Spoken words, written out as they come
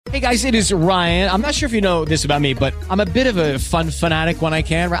Hey guys, it is Ryan. I'm not sure if you know this about me, but I'm a bit of a fun fanatic when I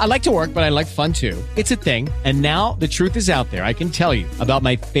can. I like to work, but I like fun too. It's a thing. And now the truth is out there. I can tell you about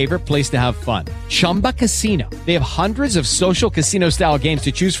my favorite place to have fun. Chumba Casino. They have hundreds of social casino style games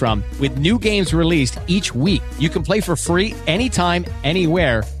to choose from with new games released each week. You can play for free anytime,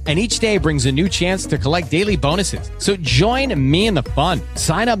 anywhere. And each day brings a new chance to collect daily bonuses. So join me in the fun.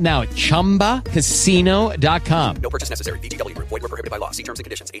 Sign up now at ChumbaCasino.com. No purchase necessary. VGW. Void where prohibited by law. See terms and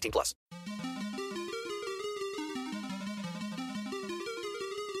conditions. 18+.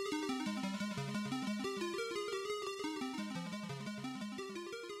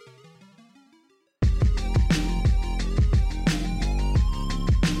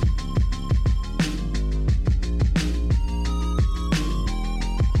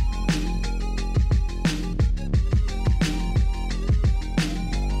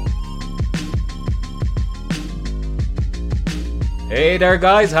 Hey there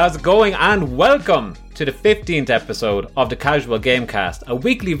guys, how's it going? And welcome to the 15th episode of the Casual Gamecast, a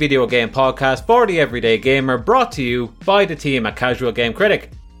weekly video game podcast for the everyday gamer, brought to you by the team at Casual Game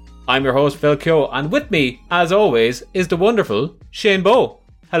Critic. I'm your host Phil Kyo, and with me, as always, is the wonderful Shane Bow.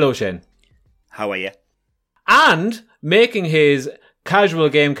 Hello Shane. How are you? And making his Casual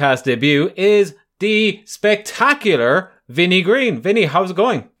Gamecast debut is the spectacular Vinny Green. Vinny, how's it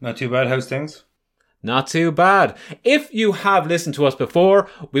going? Not too bad, how's things? Not too bad. If you have listened to us before,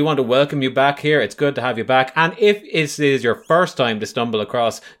 we want to welcome you back here. It's good to have you back. And if this is your first time to stumble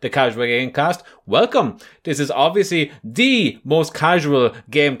across the Casual Gamecast, welcome. This is obviously the most casual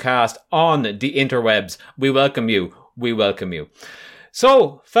gamecast on the interwebs. We welcome you. We welcome you.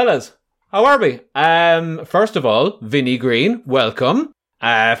 So, fellas, how are we? First of all, Vinny Green, welcome.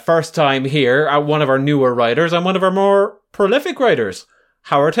 First time here, one of our newer writers and one of our more prolific writers.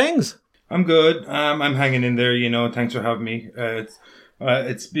 How are things? I'm good. I'm hanging in there, thanks for having me.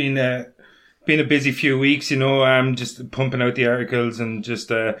 It's been a busy few weeks, I'm just pumping out the articles and just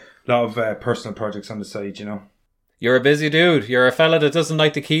a lot of personal projects on the side, You're a busy dude. You're a fella that doesn't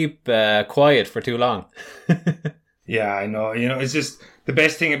like to keep quiet for too long. Yeah, I know. It's just the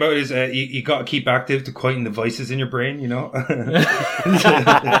best thing about it is you got to keep active to quieten the voices in your brain, You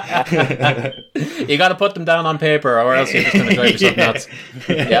got to put them down on paper or else you're just going to drive yourself nuts.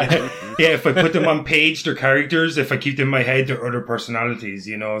 Yeah. Yeah, if I put them on page, they're characters. If I keep them in my head, they're other personalities,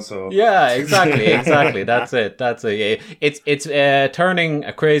 so. Yeah, exactly. That's it. Yeah. It's turning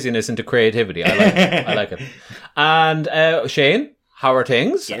a craziness into creativity. I like it. And Shane, how are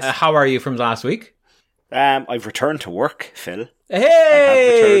things? Yes. How are you from last week? I've returned to work, Phil. Hey! I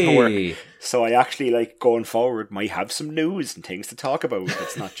have returned to work. So I actually, going forward, might have some news and things to talk about.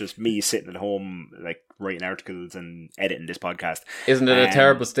 It's not just me sitting at home, writing articles and editing this podcast. Isn't it a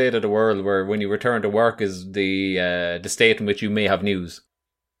terrible state of the world where when you return to work is the state in which you may have news?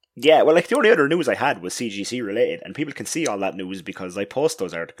 Yeah, well, the only other news I had was CGC related, and people can see all that news because I post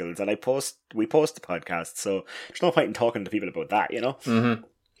those articles and we post the podcast, so there's no point in talking to people about that, Mm-hmm.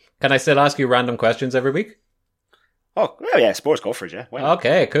 Can I still ask you random questions every week? Oh, well, yeah, sports go for it, yeah.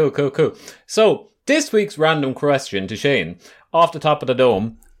 Okay, cool. So, this week's random question to Shane, off the top of the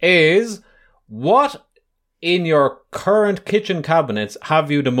dome, is what in your current kitchen cabinets have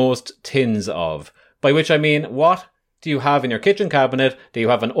you the most tins of? By which I mean, what do you have in your kitchen cabinet that you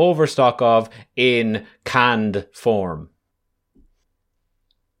have an overstock of in canned form?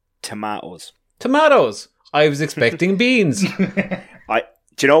 Tomatoes. I was expecting beans.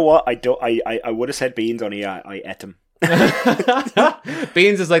 Do you know what? I would have said beans, only I ate them.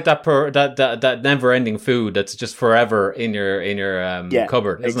 Beans is like that never-ending food that's just forever in your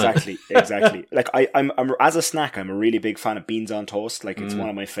cupboard, isn't it? Exactly. I'm as a snack, I'm a really big fan of beans on toast. It's one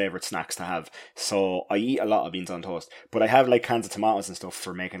of my favorite snacks to have. So I eat a lot of beans on toast. But I have cans of tomatoes and stuff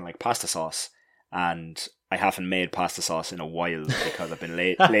for making pasta sauce, and I haven't made pasta sauce in a while because I've been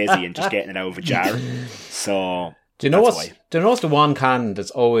lazy and just getting it out of a jar. So. Do you know what's the one can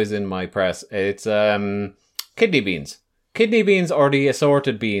that's always in my press? It's kidney beans. Kidney beans or the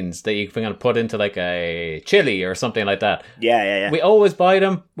assorted beans that you can put into a chili or something like that. Yeah. We always buy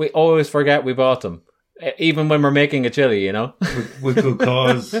them. We always forget we bought them. Even when we're making a chili, With good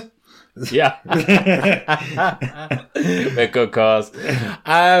cause. Yeah. With good cause.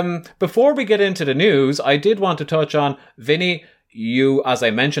 Before we get into the news, I did want to touch on Vinny. You, as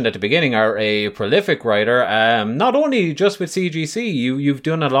I mentioned at the beginning, are a prolific writer, not only just with CGC, you've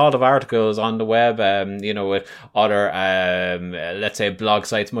done a lot of articles on the web, with other, let's say, blog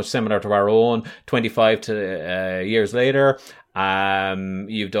sites much similar to our own, 25 years later.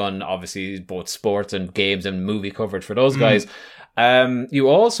 You've done, obviously, both sports and games and movie coverage for those guys. You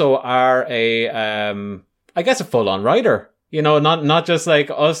also are a full-on writer. You know, not just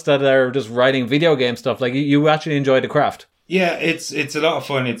like us that are just writing video game stuff. Like you actually enjoy the craft. Yeah, it's a lot of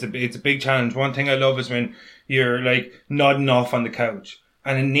fun. It's a big challenge. One thing I love is when you're like nodding off on the couch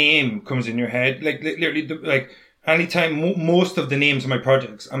and a name comes in your head. Like literally, like anytime, most of the names of my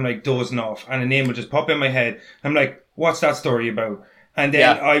projects, I'm like dozing off, and a name will just pop in my head. I'm like, what's that story about? And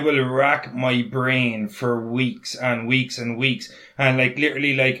then I will rack my brain for weeks and weeks and weeks. And like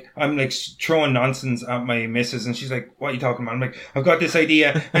literally like I'm like throwing nonsense at my missus and she's like, what are you talking about? I'm like, I've got this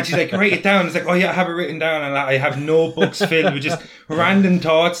idea. And she's like, write it down. It's like, oh yeah, I have it written down. And I have notebooks filled with just random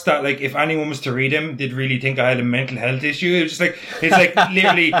thoughts that like if anyone was to read them, they'd really think I had a mental health issue. It was just like, it's like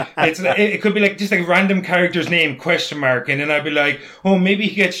literally, it could be like just like random character's name, question mark. And then I'd be like, oh, maybe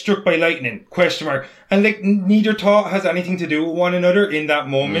he gets struck by lightning, question mark. And like neither thought has anything to do with one another in that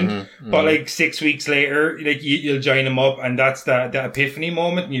moment. But like 6 weeks later, like you'll join them up, and that's that epiphany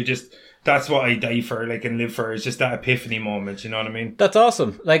moment. And that's what I die for, like, and live for. It's just that epiphany moment. You know what I mean? That's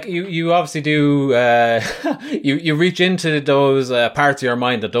awesome. Like you obviously do. You reach into those parts of your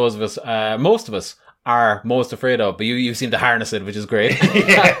mind that those of us, most of us, are most afraid of, but you seem to harness it, which is great.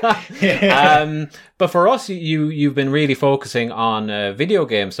 But for us, you've been really focusing on video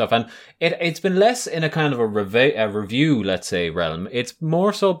game stuff, and it's been less in a kind of a review, let's say, realm. It's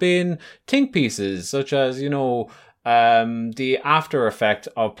more so been think pieces, such as, you know, the after effect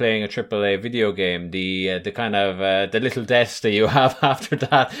of playing a AAA video game, the kind of the little deaths that you have after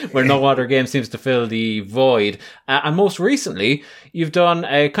that, where no other game seems to fill the void. And most recently, you've done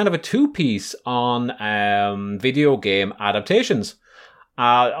a kind of a 2-piece on video game adaptations.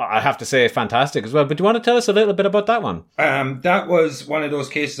 I have to say, fantastic as well. But do you want to tell us a little bit about that one? That was one of those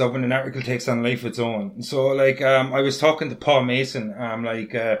cases of when an article takes on life of its own. So, like, I was talking to Paul Mason,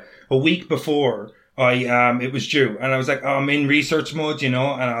 a week before it was due, and I was like, oh, I'm in research mode, you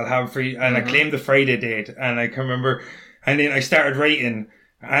know, and I'll have free, and I claimed the Friday date, and I can remember, and then I started writing,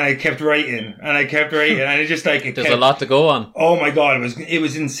 and I kept writing, and it just like, there's a lot to go on. Oh my God, it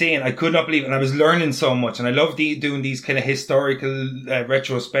was insane. I could not believe it, and I was learning so much, and I love doing these kind of historical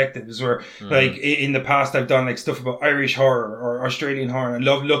retrospectives where, like, in the past I've done like stuff about Irish horror or Australian horror, and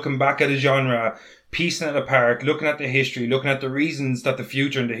I love looking back at a genre, piecing it apart, looking at the history, looking at the reasons that the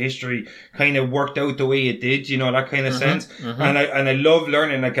future and the history kind of worked out the way it did, you know, that kind of sense. And I love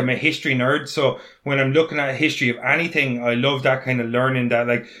learning, like I'm a history nerd. So when I'm looking at a history of anything, I love that kind of learning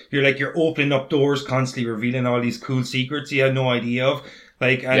that you're opening up doors constantly, revealing all these cool secrets you had no idea of.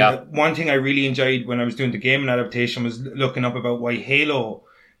 Like, and one thing I really enjoyed when I was doing the gaming adaptation was looking up about why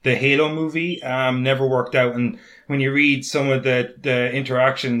the Halo movie, never worked out. And when you read some of the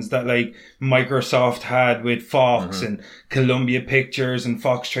interactions that like Microsoft had with Fox and Columbia Pictures, and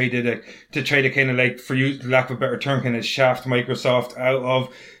Fox tried to try to kind of like, for you, lack of a better term, kind of shaft Microsoft out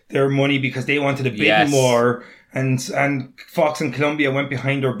of their money because they wanted a bid more. And Fox and Columbia went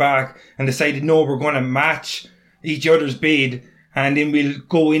behind their back and decided, no, we're going to match each other's bid. And then we'll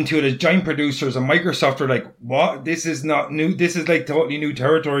go into it as giant producers, and Microsoft are like, what? This is not new. This is like totally new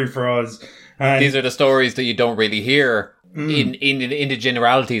territory for us. And these are the stories that you don't really hear in the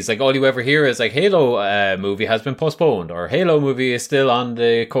generalities. Like, all you ever hear is like, Halo movie has been postponed, or Halo movie is still on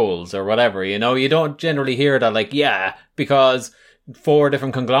the coals, or whatever. You know, you don't generally hear that, like, because 4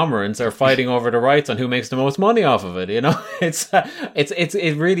 different conglomerates are fighting over the rights on who makes the most money off of it. You know, it's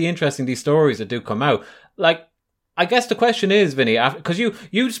really interesting, these stories that do come out. Like, I guess the question is, Vinny, because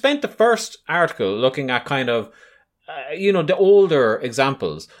you spent the first article looking at kind of, the older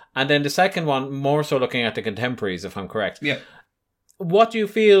examples, and then the second one more so looking at the contemporaries, if I'm correct. Yeah. What do you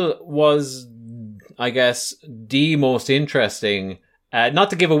feel was, I guess, the most interesting? Not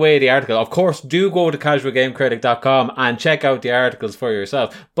to give away the article, of course, do go to casualgamecritic.com and check out the articles for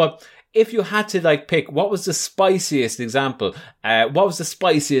yourself. But if you had to like pick, what was the spiciest example? What was the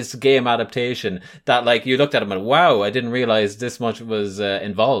spiciest game adaptation that like you looked at them and wow, I didn't realize this much was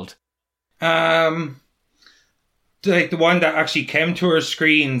involved? Like the one that actually came to our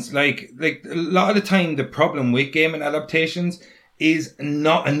screens, like a lot of the time, the problem with gaming adaptations is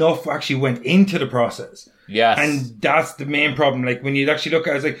not enough actually went into the process. Yes. And that's the main problem. Like when you actually look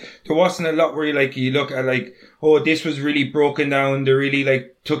at it, it's like, there wasn't a lot where you look at like, oh, this was really broken down. They really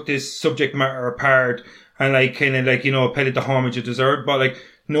like took this subject matter apart and like kind of like, paid it the homage it deserved. But like,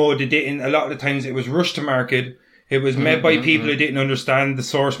 no, they didn't. A lot of the times it was rushed to market. It was made by people who didn't understand the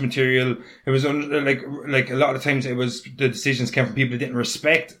source material. It was like a lot of times it was, the decisions came from people who didn't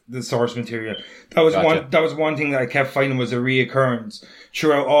respect the source material. That was one thing that I kept finding was a reoccurrence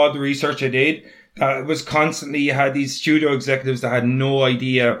throughout all the research I did. It was constantly, you had these studio executives that had no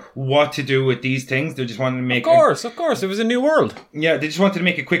idea what to do with these things. They just wanted to make... Of course. It was a new world. Yeah, they just wanted to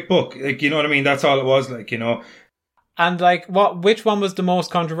make a quick buck. Like, you know what I mean? That's all it was like, And like, which one was the most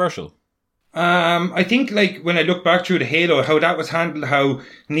controversial? I think like when I look back through the Halo, how that was handled, how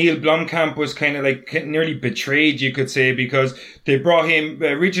Neil Blomkamp was kind of like nearly betrayed, you could say, because they brought him,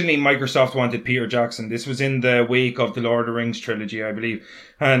 originally Microsoft wanted Peter Jackson. This was in the wake of the Lord of the Rings trilogy, I believe.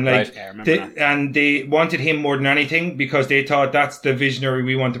 And like, right. they wanted him more than anything because they thought that's the visionary,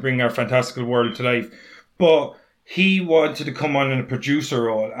 we want to bring our fantastical world to life. But he wanted to come on in a producer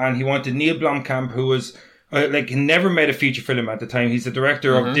role, and he wanted Neil Blomkamp, who was he never made a feature film at the time. He's the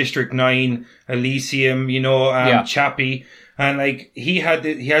director of District 9, Elysium, Chappie. And like, he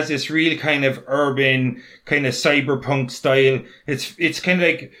has this real kind of urban, kind of cyberpunk style. It's kind of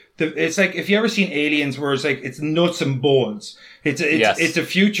like, it's like, if you ever seen Aliens, where it's like, it's nuts and bolts. It's a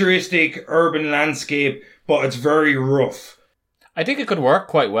futuristic urban landscape, but it's very rough. I think it could work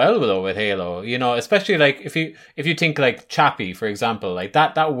quite well though with Halo, especially like if you think like Chappie, for example, like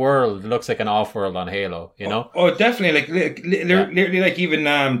that world looks like an off-world on Halo, Oh, definitely. Literally, like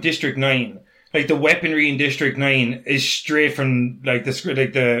even District 9. Like the weaponry in District 9 is straight from like I was going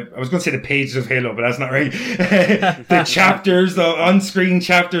to say the pages of Halo, but that's not right. The chapters, the on-screen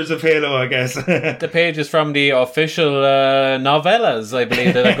chapters of Halo, I guess. The pages from the official novellas, I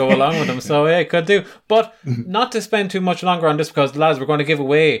believe, that go along with them. So yeah, it could do. But not to spend too much longer on this, because lads, we're going to give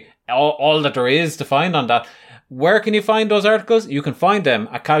away all that there is to find on that. Where can you find those articles? You can find them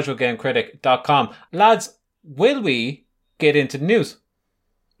at casualgamecritic.com. Lads, will we get into the news?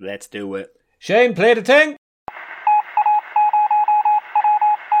 Let's do it. Shane, play the thing.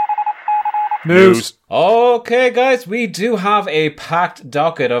 News. Okay, guys, we do have a packed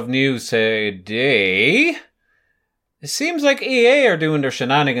docket of news today. It seems like EA are doing their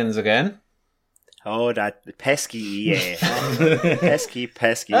shenanigans again. Oh, that pesky EA.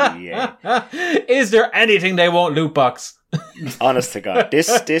 pesky EA. Is there anything they won't loot box? Honest to God, this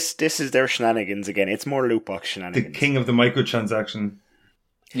is their shenanigans again. It's more loot box shenanigans. The king of the microtransaction.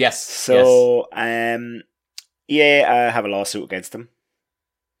 Yes. So, EA have a lawsuit against them,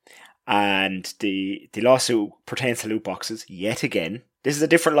 and the lawsuit pertains to loot boxes yet again. This is a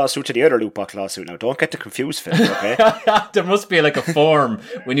different lawsuit to the other loot box lawsuit. Now, don't get too confused, Phil. Okay? There must be like a form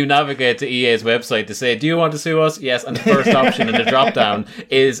when you navigate to EA's website to say, "Do you want to sue us?" Yes, and the first option in the drop down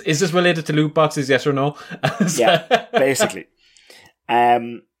is this related to loot boxes? Yes or no? Yeah, basically.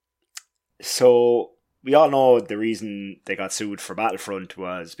 So. We all know the reason they got sued for Battlefront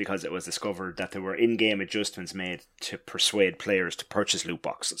was because it was discovered that there were in-game adjustments made to persuade players to purchase loot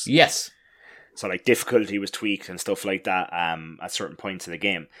boxes. Yes. So like difficulty was tweaked and stuff like that at certain points in the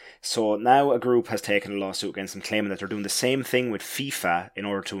game. So now a group has taken a lawsuit against them, claiming that they're doing the same thing with FIFA in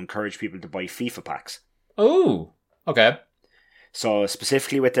order to encourage people to buy FIFA packs. Oh, okay. So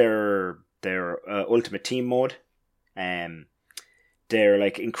specifically with their Ultimate Team mode, they're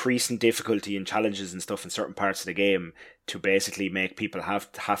like increasing difficulty and challenges and stuff in certain parts of the game to basically make people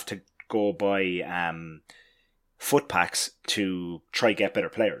have to go buy foot packs to try get better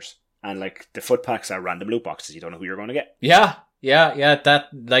players. And like the foot packs are random loot boxes. You don't know who you're going to get. Yeah. That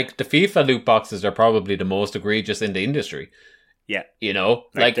like the FIFA loot boxes are probably the most egregious in the industry. Yeah.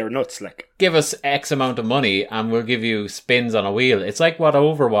 Like they're nuts. Like, give us X amount of money and we'll give you spins on a wheel. It's like what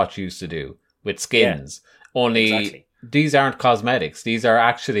Overwatch used to do with skins. Yeah, only exactly. These aren't cosmetics. These are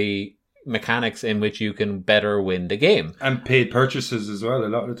actually mechanics in which you can better win the game. And paid purchases as well, a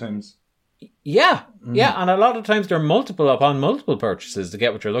lot of the times. Yeah, and a lot of times they're multiple upon multiple purchases to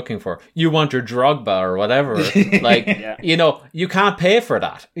get what you're looking for. You want your Drogba or whatever. Like, you can't pay for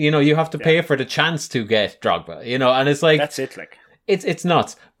that. You have to pay for the chance to get Drogba, and it's like... That's it, like... It's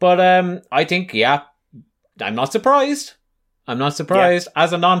nuts. But I think, I'm not surprised.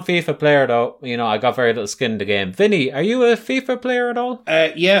 As a non-FIFA player, though, I got very little skin in the game. Vinny, are you a FIFA player at all?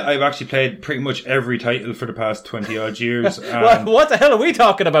 Yeah, I've actually played pretty much every title for the past 20-odd years. What the hell are we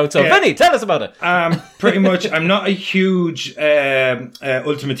talking about? So, Vinny, tell us about it. Pretty much, I'm not a huge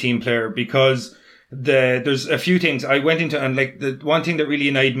Ultimate Team player because there's a few things I went into, and like the one thing that really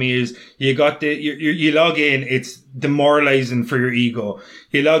annoyed me is you log in, it's demoralizing for your ego.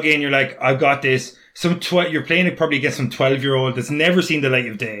 You log in, you're like, I've got this. You're playing it probably against some 12-year-old that's never seen the light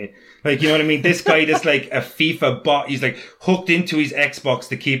of day. Like, you know what I mean? This guy that's like a FIFA bot. He's like hooked into his Xbox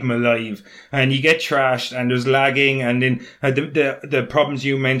to keep him alive. And you get trashed and there's lagging. And then the problems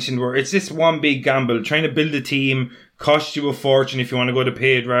you mentioned were it's this one big gamble. Trying to build a team costs you a fortune if you want to go the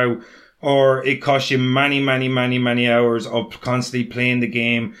paid route. Or it costs you many, many, many, many hours of constantly playing the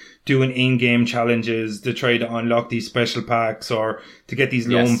game, doing in-game challenges to try to unlock these special packs or to get these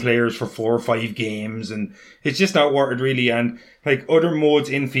lone players for 4 or 5 games. And it's just not worth it really. And like other modes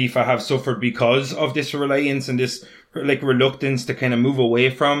in FIFA have suffered because of this reliance and this like reluctance to kind of move away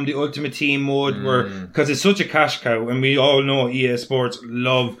from the Ultimate Team mode because it's such a cash cow, and we all know EA Sports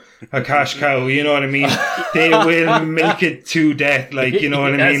love a cash cow, you know what I mean? They will milk it to death, like, you know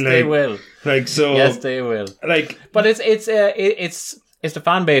what I mean? Like, they will. Like, so. Yes, they will. Like, but it's the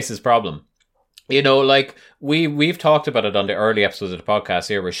fan base's problem. You know, like we've talked about it on the early episodes of the podcast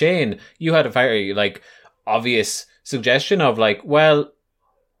here with Shane. You had a very like obvious suggestion of like, well,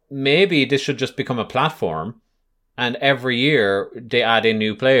 maybe this should just become a platform. And every year they add in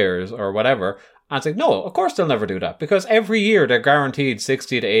new players or whatever. And it's like, no, of course they'll never do that. Because every year they're guaranteed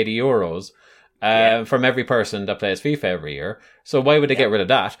 60 to 80 euros from every person that plays FIFA every year. So why would they get rid of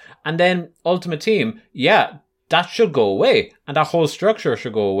that? And then Ultimate Team, that should go away. And that whole structure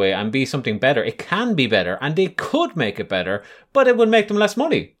should go away and be something better. It can be better. And they could make it better. But it would make them less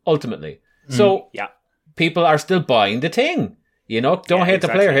money, ultimately. So people are still buying the thing. You know, don't hate the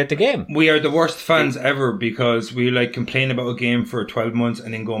player, hate the game. We are the worst fans ever because we like complain about a game for 12 months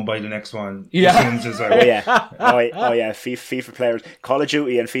and then go and buy the next one. Yeah. FIFA players, Call of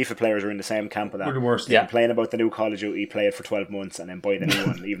Duty and FIFA players are in the same camp of that. We're the worst. They complain about the new Call of Duty, play it for 12 months and then buy the new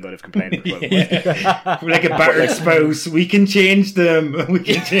one, even though they've complained for 12 months. We're like a battered spouse. We can change them.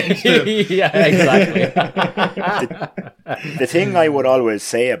 Yeah, exactly. The thing I would always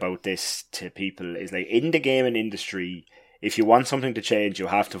say about this to people is like in the gaming industry, if you want something to change, you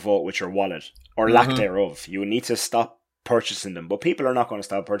have to vote with your wallet or lack thereof. You need to stop purchasing them. But people are not going to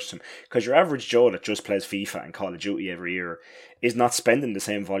stop purchasing them because your average Joe that just plays FIFA and Call of Duty every year is not spending the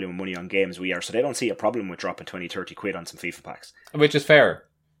same volume of money on games we are. So they don't see a problem with dropping 20, 30 quid on some FIFA packs. Which is fair.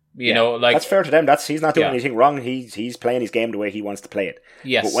 You know, like that's fair to them. He's not doing anything wrong. He's playing his game the way he wants to play it.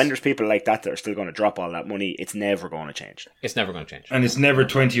 Yes. But when there's people like that are still going to drop all that money, it's never going to change. It's never going to change. And it's never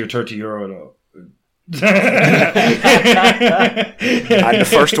 20 or 30 euro though. And the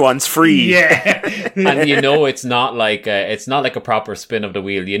first one's free. And you know it's not like a proper spin of the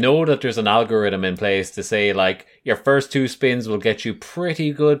wheel. You know that there's an algorithm in place to say like your first 2 spins will get you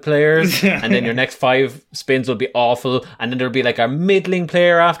pretty good players, and then your next 5 spins will be awful, and then there'll be like a middling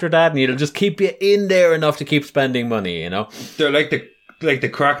player after that, and it'll just keep you in there enough to keep spending money. You know, they're like the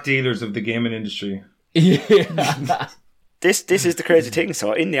crack dealers of the gaming industry. Yeah. This is the crazy thing.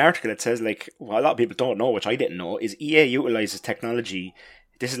 So in the article it says like, well, a lot of people don't know, which I didn't know, is EA utilizes technology.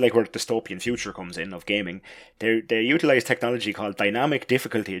 This is like where the dystopian future comes in of gaming. They utilize technology called dynamic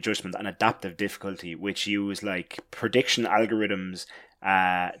difficulty adjustment and adaptive difficulty, which use like prediction algorithms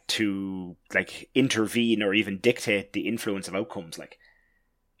to like intervene or even dictate the influence of outcomes. Like,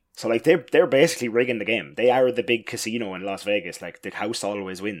 so like they're basically rigging the game. They are the big casino in Las Vegas. Like the house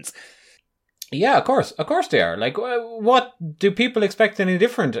always wins. Yeah, of course they are. Like, what do people expect any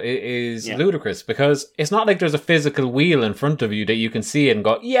different is ludicrous, because it's not like there's a physical wheel in front of you that you can see and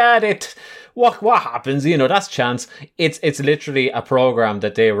go, what happens? You know, that's chance. It's literally a program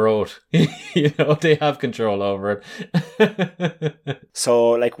that they wrote. You know, they have control over it.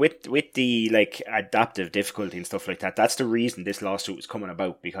 So, like with the like adaptive difficulty and stuff like that, that's the reason this lawsuit is coming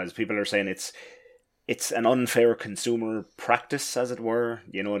about, because people are saying it's an unfair consumer practice, as it were.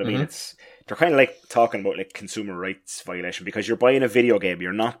 You know what I mean? They're kind of like talking about like consumer rights violation, because you're buying a video game.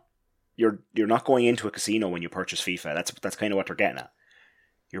 You're not going into a casino when you purchase FIFA. That's kind of what they're getting at.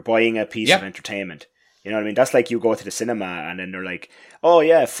 You're buying a piece of entertainment. You know what I mean? That's like you go to the cinema and then they're like, oh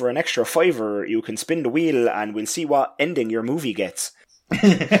yeah, for an extra $5 you can spin the wheel and we'll see what ending your movie gets. You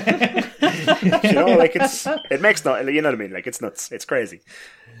know, like it makes no, you know what I mean? Like it's nuts. It's crazy.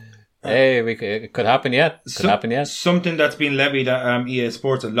 Hey, it could happen yet. Something that's been levied at EA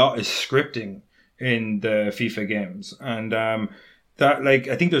Sports a lot is scripting in the FIFA games, and that like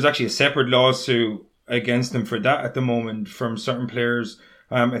I think there's actually a separate lawsuit against them for that at the moment from certain players.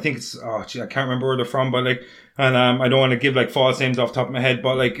 I think it's I can't remember where they're from, but like, and I don't want to give like false names off the top of my head,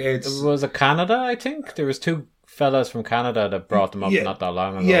 but like it was Canada. I think there was 2 fellas from Canada that brought them up not that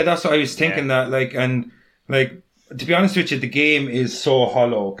long ago. Yeah, that's what I was thinking. That like, and like, to be honest with you, the game is so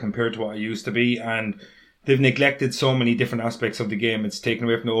hollow compared to what it used to be, and they've neglected so many different aspects of the game. It's taken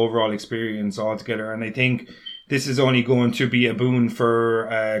away from the overall experience altogether, and I think this is only going to be a boon for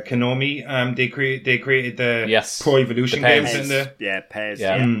Konami. They created the Pro Evolution games in the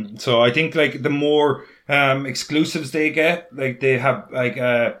PES. So I think like the more exclusives they get, like they have like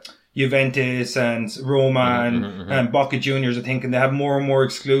Juventus and Roma and Boca Juniors, I think, and they have more and more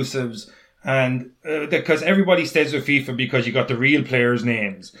exclusives. And because everybody stays with FIFA because you got the real players'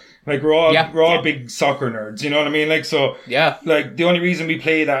 names. Like we're all big soccer nerds, you know what I mean? Like so, like the only reason we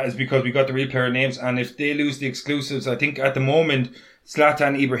play that is because we got the real player names. And if they lose the exclusives, I think at the moment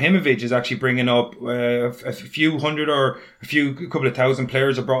Zlatan Ibrahimovic is actually bringing up a few hundred or couple of thousand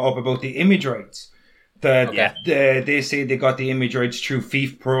players are brought up about the image rights. That they say they got the image rights through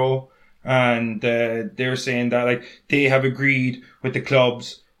FIFA Pro, and they're saying that like they have agreed with the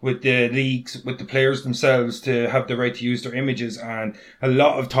clubs, with the leagues, with the players themselves to have the right to use their images. And a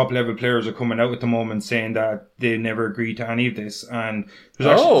lot of top level players are coming out at the moment saying that they never agreed to any of this. And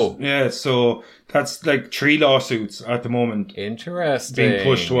there's so that's like 3 lawsuits at the moment. Interesting. Being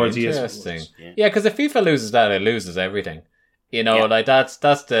pushed towards Interesting. Yeah, because if FIFA loses that, it loses everything. You know, like that's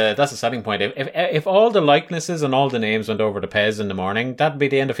the selling point. If all the likenesses and all the names went over to PES in the morning, that'd be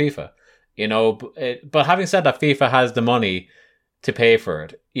the end of FIFA. You know, but having said that, FIFA has the money to pay for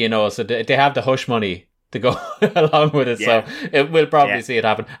it, you know, so they have the hush money to go along with it, so we'll probably see it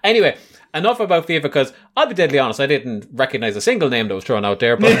happen. Anyway, enough about FIFA, because I'll be deadly honest, I didn't recognise a single name that was thrown out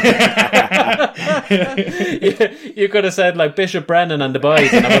there, but you could have said like Bishop Brennan and the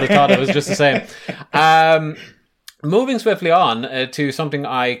boys and I would have thought it was just the same. Moving swiftly on to something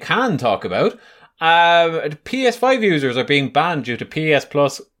I can talk about, PS5 users are being banned due to PS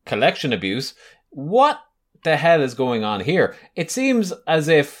Plus collection abuse. What the hell is going on here? It seems as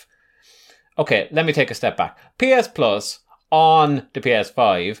if... Okay, let me take a step back. PS Plus on the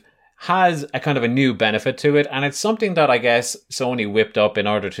PS5 has a kind of a new benefit to it, and it's something that I guess Sony whipped up in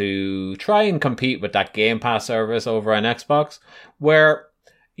order to try and compete with that Game Pass service over on Xbox, where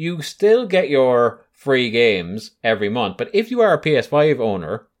you still get your free games every month, but if you are a PS5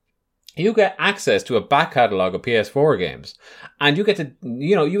 owner, you get access to a back catalogue of PS4 games. And you get to,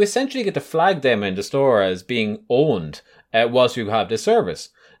 you know, you essentially get to flag them in the store as being owned whilst you have this service.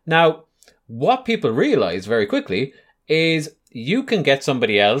 Now, what people realize very quickly is you can get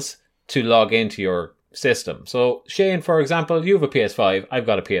somebody else to log into your system. So, Shane, for example, you have a PS5, I've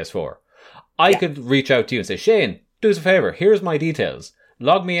got a PS4. I could reach out to you and say, Shane, do us a favour, here's my details.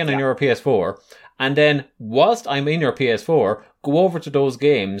 Log me in on your PS4. And then, whilst I'm in your PS4, go over to those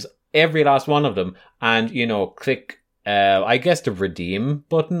games, every last one of them, and, you know, click, I guess the redeem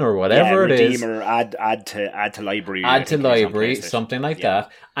button or whatever it is. Redeem or add to library. Add to library, something like that.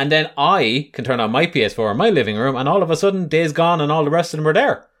 And then I can turn on my PS4 in my living room, and all of a sudden, Days Gone and all the rest of them are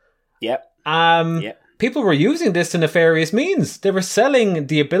there. People were using this to nefarious means. They were selling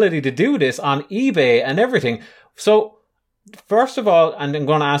the ability to do this on eBay and everything. So, first of all, and I'm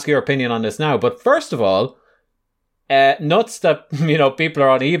going to ask your opinion on this now, but first of all, nuts that, you know, people are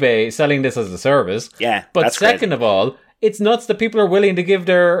on eBay selling this as a service. Yeah, but that's second crazy. of all, it's nuts that people are willing to give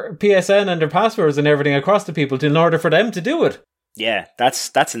their PSN and their passwords and everything across to people in order for them to do it. Yeah,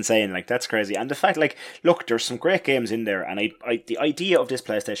 that's insane. Like, that's crazy. And the fact, like, look, there's some great games in there, and I the idea of this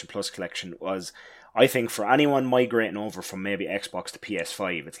PlayStation Plus collection was, I think, for anyone migrating over from maybe Xbox to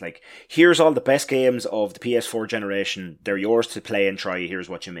PS5, it's like, here's all the best games of the PS4 generation. They're yours to play and try. Here's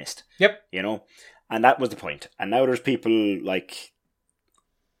what you missed. Yep. You know? And that was the point. And now there's people like,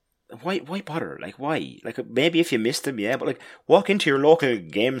 why bother? Like, why? Like, maybe if you missed them, yeah, but like, walk into your local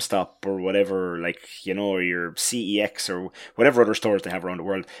GameStop or whatever, like, you know, or your CEX or whatever other stores they have around the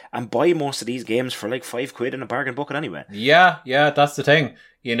world, and buy most of these games for like £5 in a bargain bucket anyway. Yeah, that's the thing.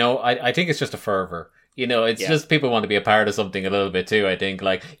 You know, I think it's just a fervor. You know, it's just people want to be a part of something a little bit too, I think.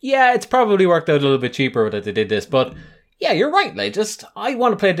 Like, yeah, it's probably worked out a little bit cheaper that they did this, but yeah, you're right. Like, I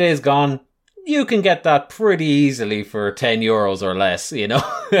want to play Days Gone. You can get that pretty easily for €10 or less, you know,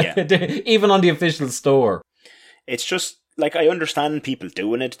 even on the official store. It's just, like, I understand people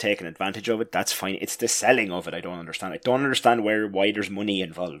doing it, taking advantage of it. That's fine. It's the selling of it I don't understand. I don't understand why there's money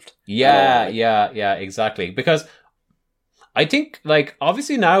involved. Yeah, exactly. Because I think, like,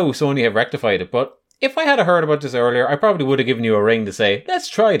 obviously now Sony have rectified it, but if I had heard about this earlier, I probably would have given you a ring to say, let's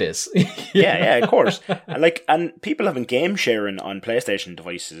try this. yeah, of course. And people have been game sharing on PlayStation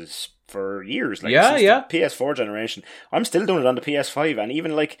devices for years. Like, since the PS4 generation. I'm still doing it on the PS5, and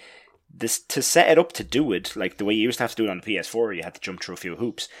even like this, to set it up to do it, like the way you used to have to do it on the PS4, you had to jump through a few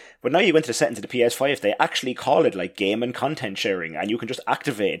hoops. But now you go into the settings of the PS5, they actually call it like game and content sharing, and you can just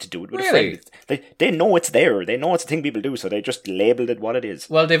activate it to do it with a friend. They know it's there. They know it's a thing people do, so they just labelled it what it is.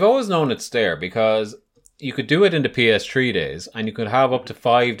 Well, they've always known it's there, because you could do it in the PS3 days, and you could have up to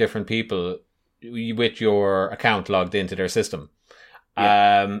 5 different people with your account logged into their system.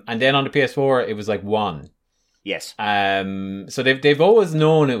 And then on the PS4, it was like 1. Yes. So they've always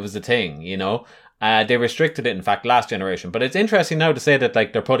known it was a thing, you know. They restricted it, in fact, last generation. But it's interesting now to say that,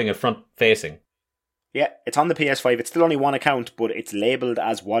 like, they're putting it front facing. Yeah, it's on the PS5. It's still only one account, but it's labelled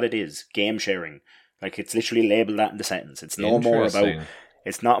as what it is, game sharing. Like, it's literally labelled that in the sentence. It's no more about...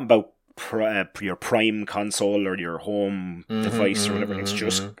 It's not about your prime console or your home device or whatever.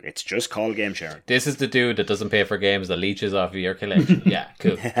 It's just called game sharing. This is the dude that doesn't pay for games that leeches off of your collection. Yeah,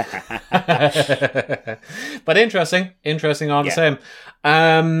 cool. But interesting all the same.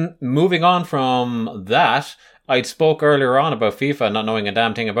 Moving on from that, I spoke earlier on about FIFA not knowing a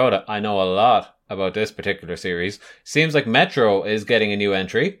damn thing about it. I know a lot about this particular series. Seems like Metro is getting a new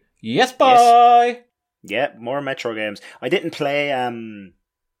entry. Yes, boy! Yes. Yeah, more Metro games. I didn't play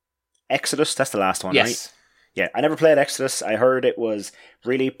Exodus. That's the last one, right? Yeah, I never played Exodus. I heard it was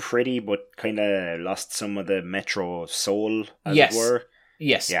really pretty, but kind of lost some of the Metro soul, as it were.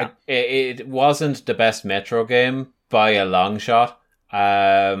 Yes, yeah. It wasn't the best Metro game by a long shot.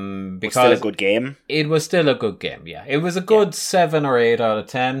 Because it's still a good game. It was still a good game, yeah. It was a good 7 or 8 out of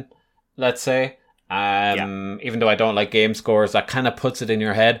 10, let's say. Even though I don't like game scores, that kind of puts it in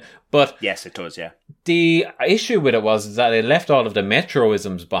your head. But yes, it does, yeah. The issue with it was that it left all of the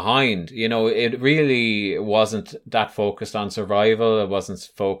Metroisms behind. You know, it really wasn't that focused on survival. It wasn't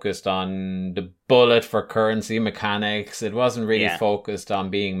focused on the bullet for currency mechanics. It wasn't really focused on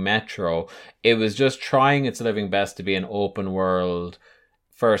being Metro. It was just trying its living best to be an open world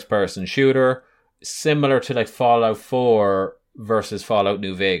first-person shooter, similar to like Fallout 4 versus Fallout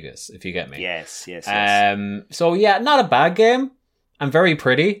New Vegas, if you get me. Yes. So yeah, not a bad game and very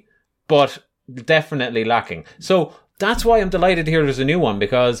pretty, but definitely lacking. So that's why I'm delighted to hear there's a new one,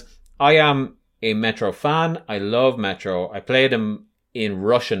 because I am a Metro fan. I love Metro. I played them in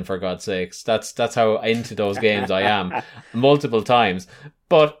Russian, for God's sakes. That's how into those games I am, multiple times.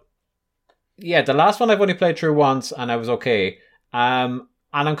 But yeah, the last one I've only played through once and I was okay. And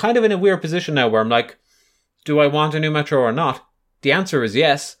I'm kind of in a weird position now where I'm like, do I want a new Metro or not? The answer is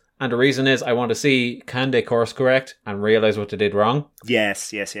yes. And the reason is I want to see, can they course correct and realize what they did wrong?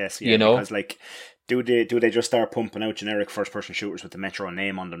 Yes. Yeah, you know? Because, like, do they just start pumping out generic first-person shooters with the Metro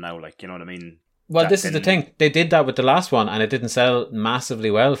name on them now? Like, you know what I mean? Well, this is the thing. They did that with the last one and it didn't sell massively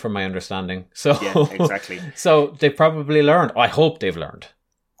well, from my understanding. So, yeah, exactly. So they probably learned. I hope they've learned.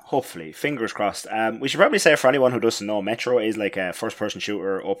 Hopefully, fingers crossed. We should probably say, for anyone who doesn't know, Metro is like a first-person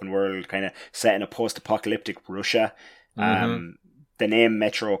shooter, open world, kind of set in a post-apocalyptic Russia. The name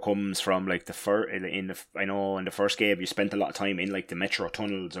Metro comes from like in the first game you spent a lot of time in like the metro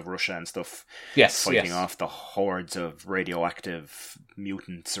tunnels of Russia and stuff. Yes, fighting off the hordes of radioactive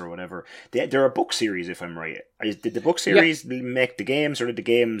mutants or whatever. They're a book series, if I'm right. Did the book series make the games, or did the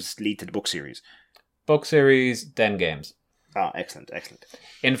games lead to the book series? Book series, then games. Ah, excellent.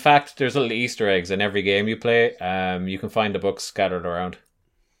 In fact, there's little Easter eggs in every game you play. You can find the books scattered around.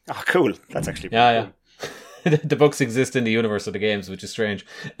 Oh, cool. That's actually cool. Yeah. The books exist in the universe of the games, which is strange.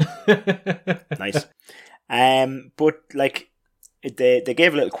 Nice. But like they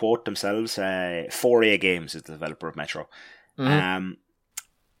gave a little quote themselves. 4A Games is the developer of Metro.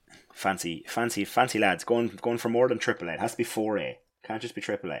 Fancy lads going for more than AAA. It has to be 4A. Can't just be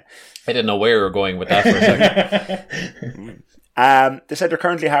AAA. I didn't know where you were going with that for a second. They said they're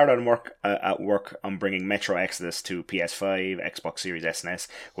currently hard at work on bringing Metro Exodus to PS5, Xbox Series S and S,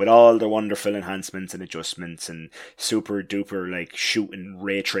 with all the wonderful enhancements and adjustments and super duper like shooting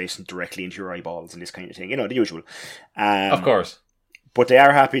ray tracing directly into your eyeballs and this kind of thing. You know, the usual. Of course. But they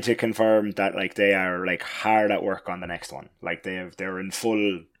are happy to confirm that like they are like hard at work on the next one. Like they're in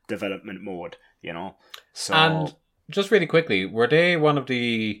full development mode. You know. So. And just really quickly, were they one of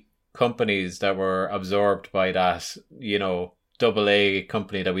the companies that were absorbed by that, you know, AA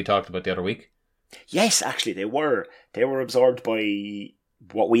company that we talked about the other week? Yes, actually, they were. They were absorbed by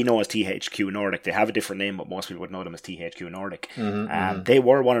what we know as THQ Nordic. They have a different name, but most people would know them as THQ Nordic. They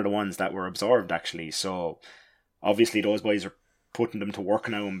were one of the ones that were absorbed, actually. So, obviously, those boys are putting them to work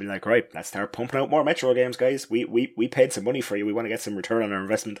now and being like, right, let's start pumping out more Metro games, guys. We paid some money for you. We want to get some return on our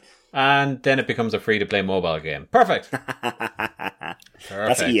investment. And then it becomes a free-to-play mobile game. Perfect.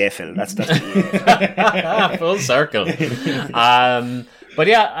 That's EA, Phil. That's EA. Full circle. But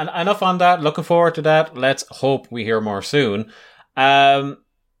yeah, enough on that. Looking forward to that. Let's hope we hear more soon.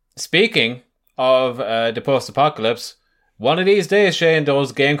 Speaking of the post-apocalypse, one of these days, Shane,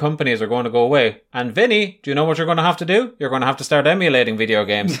 those game companies are going to go away. And Vinny, do you know what you're going to have to do? You're going to have to start emulating video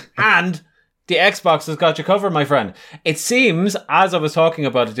games. And the Xbox has got you covered, my friend. It seems, as I was talking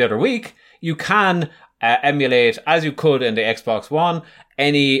about it the other week, you can emulate, as you could in the Xbox One,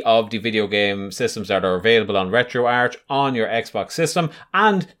 any of the video game systems that are available on RetroArch on your Xbox system.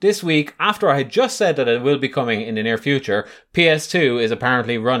 And this week, after I had just said that it will be coming in the near future, PS2 is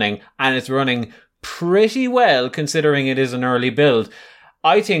apparently running, and it's running pretty well considering it is an early build.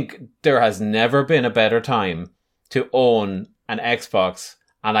 I think there has never been a better time to own an Xbox.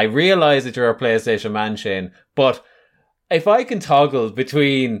 And I realize that you're a PlayStation man, Shane, but if I can toggle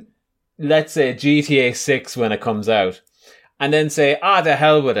between, let's say, GTA 6 when it comes out, and then say, the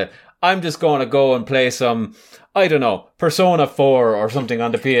hell with it, I'm just going to go and play some, I don't know, Persona 4 or something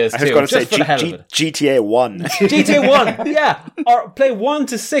on the PS2. I was going to say for the hell of it. GTA 1. GTA 1, yeah. Or play 1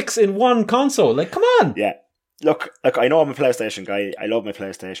 to 6 in one console. Like, come on. Yeah. Look, I know I'm a PlayStation guy. I love my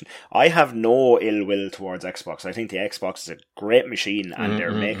PlayStation. I have no ill will towards Xbox. I think the Xbox is a great machine, and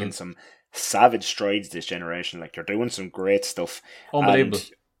they're making some savage strides this generation. Like, they're doing some great stuff. Unbelievable.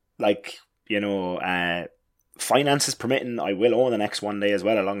 And, like, you know, finances permitting, I will own an X one day as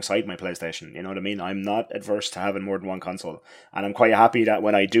well alongside my PlayStation. You know what I mean? I'm not adverse to having more than one console. And I'm quite happy that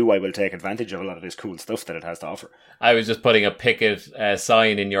when I do, I will take advantage of a lot of this cool stuff that it has to offer. I was just putting a picket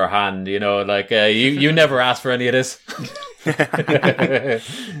sign in your hand, you know, like you never asked for any of this.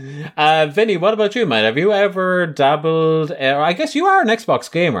 Vinny, what about you, man? Have you ever dabbled, I guess you are an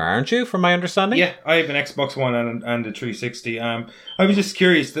Xbox gamer, aren't you, from my understanding? Yeah, I have an Xbox One and a 360. I was just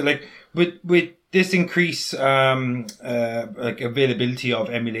curious that, like, with this increase like availability of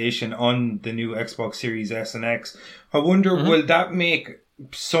emulation on the new Xbox Series S and X, I wonder will that make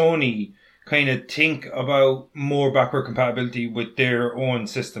Sony kind of think about more backward compatibility with their own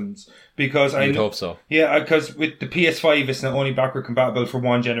systems? Because I hope so. Yeah, because with the PS5 it's not only backward compatible for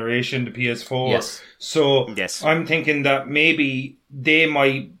one generation, the PS4. Yes. So yes. I'm thinking that maybe they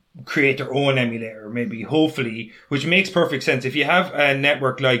might create their own emulator, maybe, hopefully, which makes perfect sense. If you have a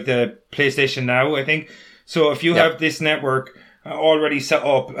network like the PlayStation Now, I think, so if you have this network already set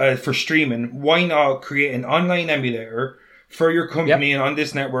up for streaming, why not create an online emulator for your company and on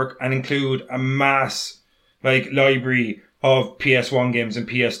this network and include a mass like library of PS1 games and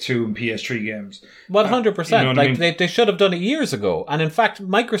PS2 and PS3 games? 100%. You know like, I mean? they should have done it years ago. And in fact,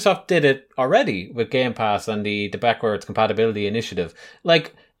 Microsoft did it already with Game Pass and the backwards compatibility initiative.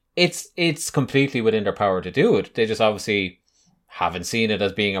 Like, it's completely within their power to do it. They just obviously haven't seen it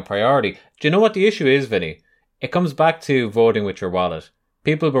as being a priority. Do you know what the issue is, Vinny? It comes back to voting with your wallet.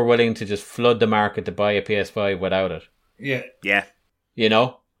 People were willing to just flood the market to buy a PS5 without it. Yeah. Yeah. You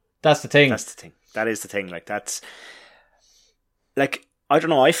know? That's the thing. That's the thing. That is the thing. Like, that's... Like, I don't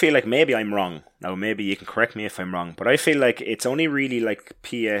know, I feel like maybe I'm wrong. Now, maybe you can correct me if I'm wrong, but I feel like it's only really like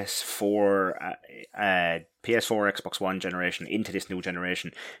PS4, Xbox One generation into this new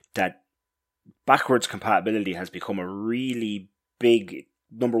generation that backwards compatibility has become a really big,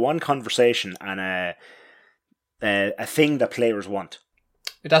 number one, conversation and a thing that players want.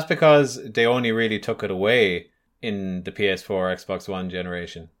 That's because they only really took it away in the PS4, Xbox One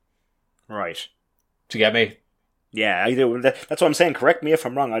generation. Right. Do you get me? Yeah, I do. That's what I'm saying. Correct me if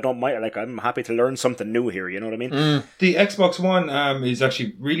I'm wrong. I don't mind. Like, I'm happy to learn something new here. You know what I mean? The Xbox One is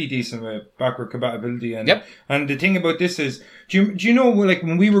actually really decent with backward compatibility, and and the thing about this is, do you know, like,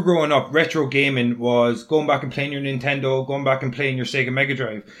 when we were growing up, retro gaming was going back and playing your Nintendo, going back and playing your Sega Mega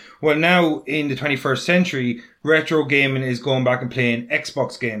Drive. Well, now in the 21st century, retro gaming is going back and playing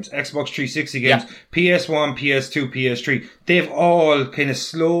Xbox games, Xbox 360 games, PS1, PS2, PS3. They've all kind of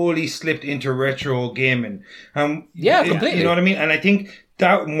slowly slipped into retro gaming. Completely. You know what I mean? And I think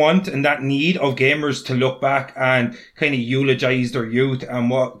that want and that need of gamers to look back and kind of eulogize their youth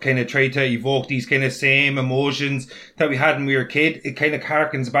and what kind of try to evoke these kind of same emotions that we had when we were a kid, it kind of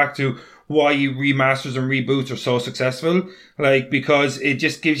harkens back to why remasters and reboots are so successful. Like, because it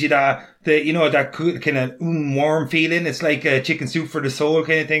just gives you that cool, kind of warm feeling. It's like a chicken soup for the soul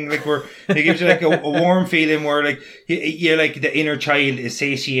kind of thing. Like, where it gives you like a warm feeling where like you're like the inner child is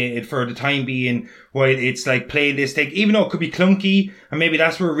satiated for the time being while it's like playing this thing, even though it could be clunky. And maybe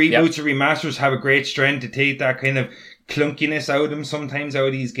that's where reboots or remasters have a great strength to take that kind of clunkiness out of them sometimes, out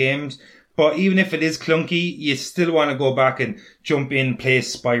of these games. But even if it is clunky, you still want to go back and jump in, play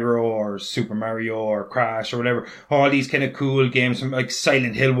Spyro or Super Mario or Crash or whatever. All these kind of cool games from like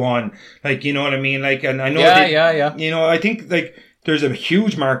Silent Hill 1. Like, you know what I mean? Like, and I know you know, I think like there's a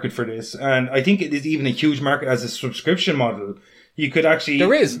huge market for this, and I think it is even a huge market as a subscription model. You could actually...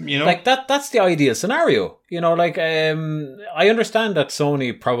 There is. You know? Like, that's the ideal scenario. You know, like, I understand that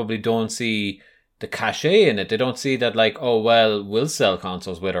Sony probably don't see the cachet in it. They don't see that, like, oh, well, we'll sell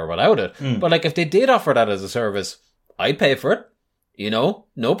consoles with or without it. But, like, if they did offer that as a service, I'd pay for it. You know?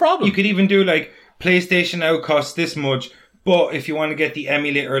 No problem. You could even do, like, PlayStation Now costs this much, but if you want to get the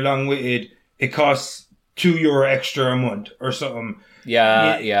emulator along with it, it costs €2 extra a month or something.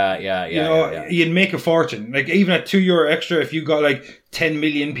 Yeah. You know, you'd make a fortune. Like, even at €2 extra, if you got like 10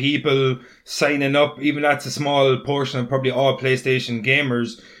 million people signing up, even that's a small portion of probably all PlayStation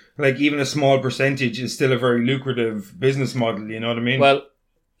gamers. Like, even a small percentage is still a very lucrative business model. You know what I mean? Well,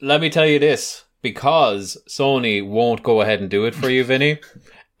 let me tell you this, because Sony won't go ahead and do it for you, Vinny.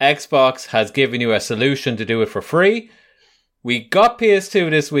 Xbox has given you a solution to do it for free. We got PS2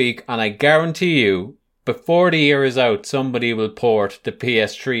 this week, and I guarantee you, before the year is out, somebody will port the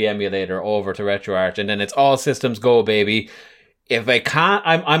PS3 emulator over to RetroArch, and then it's all systems go, baby. If I can't,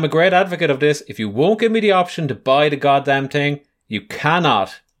 I'm a great advocate of this. If you won't give me the option to buy the goddamn thing, you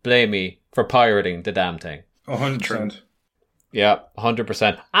cannot blame me for pirating the damn thing. 100%. Yeah,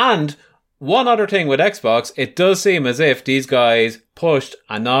 100%. And one other thing with Xbox, it does seem as if these guys pushed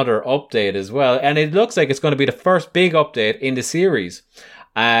another update as well, and it looks like it's going to be the first big update in the series.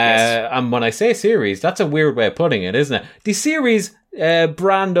 Yes. And when I say series, that's a weird way of putting it, isn't it? The series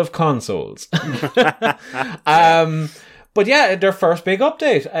brand of consoles. But yeah, their first big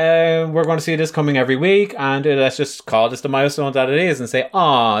update. We're going to see this coming every week, and let's just call this the milestone that it is and say,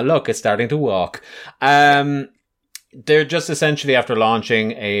 look, it's starting to walk. They're just essentially after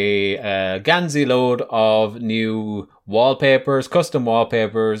launching a Ganzi load of new wallpapers, custom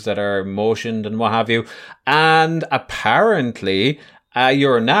wallpapers that are motioned and what have you. And apparently,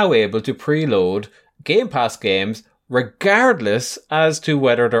 you're now able to preload Game Pass games regardless as to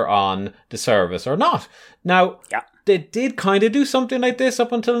whether they're on the service or not. Now, they did kind of do something like this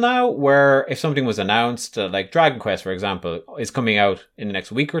up until now, where if something was announced, like Dragon Quest, for example, is coming out in the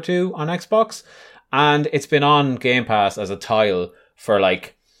next week or two on Xbox, and it's been on Game Pass as a tile for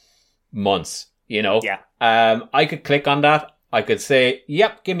like months, you know? Yeah. I could click on that. I could say,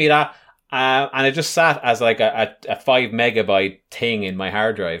 yep, give me that. And it just sat as like a 5 megabyte thing in my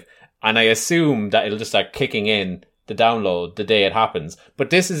hard drive. And I assume that it'll just start kicking in the download the day it happens.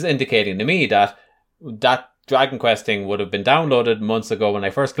 But this is indicating to me that Dragon Quest thing would have been downloaded months ago when I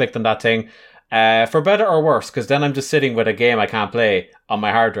first clicked on that thing. For better or worse, because then I'm just sitting with a game I can't play on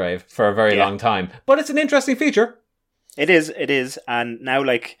my hard drive for a very long time. But it's an interesting feature. It is. And now,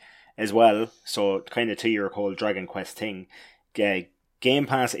 like, as well, so kind of to your whole Dragon Quest thing, Game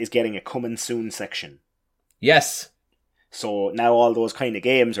Pass is getting a coming soon section. Yes. So now all those kind of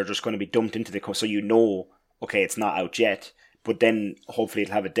games are just going to be dumped into the... So you know, okay, it's not out yet, but then hopefully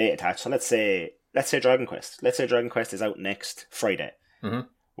it'll have a date attached. So let's say Dragon Quest. Let's say Dragon Quest is out next Friday. Mm-hmm.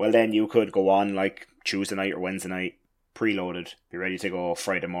 Well, then you could go on like Tuesday night or Wednesday night, preloaded, be ready to go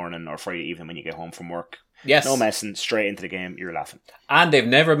Friday morning or Friday evening when you get home from work. Yes. No messing, straight into the game, you're laughing. And they've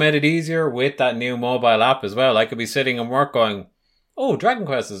never made it easier with that new mobile app as well. I could be sitting in work going, oh, Dragon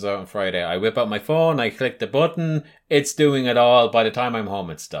Quest is out on Friday. I whip out my phone, I click the button, it's doing it all. By the time I'm home,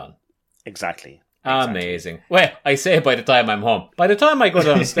 it's done. Exactly. Amazing. Well, I say by the time I'm home. By the time I go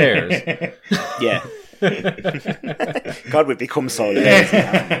downstairs. Yeah. God, we've become so lazy.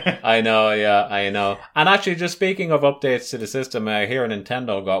 I know. And actually, just speaking of updates to the system, here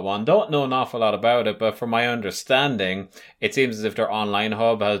Nintendo got one. Don't know an awful lot about it, but from my understanding, it seems as if their online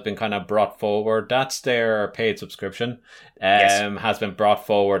hub has been kind of brought forward. That's their paid subscription. Has been brought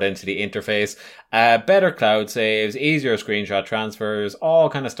forward into the interface. Better cloud saves, easier screenshot transfers, all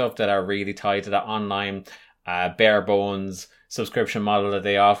kind of stuff that are really tied to that online bare bones subscription model that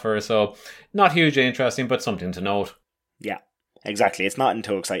they offer. So not hugely interesting, but something to note. Yeah, exactly. It's not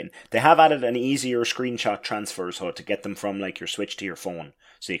too exciting. They have added an easier screenshot transfer so to get them from like your Switch to your phone,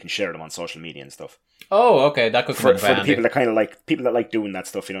 so you can share them on social media and stuff. Oh, okay, that could come for the people that kind of like like doing that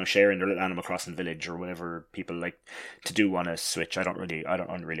stuff, you know, sharing their little Animal Crossing village or whatever people like to do on a Switch. I don't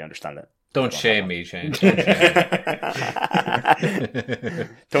really understand it. Don't shame me, Shane.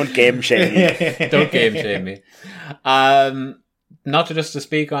 Don't game shame me. Don't game shame me. Not just to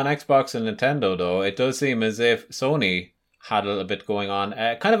speak on Xbox and Nintendo, though, it does seem as if Sony had a little bit going on.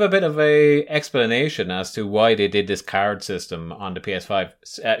 Kind of a bit of a explanation as to why they did this card system on the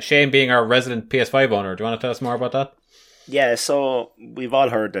PS5. Shane, being our resident PS5 owner, do you want to tell us more about that? Yeah, so we've all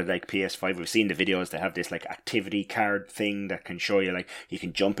heard that like PS5, we've seen the videos, they have this like activity card thing that can show you like you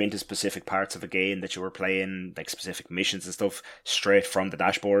can jump into specific parts of a game that you were playing, like specific missions and stuff straight from the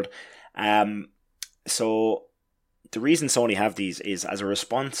dashboard. So the reason Sony have these is as a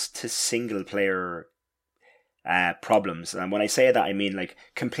response to single player problems. And when I say that, I mean like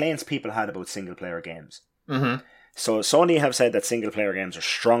complaints people had about single player games. Mm-hmm. So Sony have said that single player games are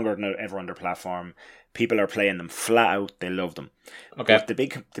stronger than ever on their platform. People are playing them flat out. They love them. Okay. But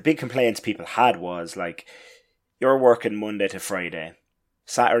the big complaints people had was like, you're working Monday to Friday.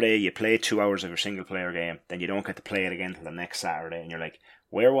 Saturday, you play 2 hours of your single player game. Then you don't get to play it again until the next Saturday. And you're like,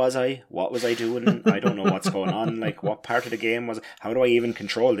 where was I? What was I doing? I don't know what's going on. Like, what part of the game was it? How do I even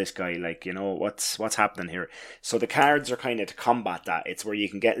control this guy? Like, you know, what's happening here? So the cards are kind of to combat that. It's where you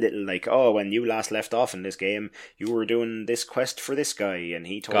can get little like, oh, when you last left off in this game, you were doing this quest for this guy, and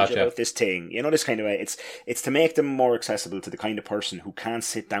he told you about this thing. You know, this kind of way. It's to make them more accessible to the kind of person who can't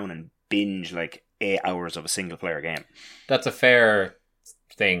sit down and binge like 8 hours of a single player game. That's a fair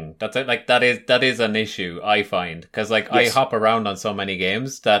thing. That is an issue, I find, because like I hop around on so many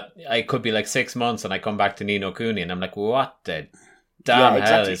games that I could be like 6 months and I come back to Ni no Kuni and I'm like, what the damn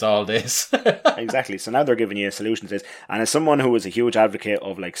hell is all this? Exactly. So now they're giving you a solution to this, and as someone who is a huge advocate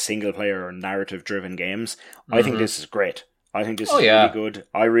of like single player or narrative driven games, I think this is great. I think this is really good.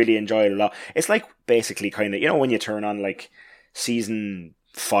 I really enjoy it a lot. It's like basically kind of, you know, when you turn on like season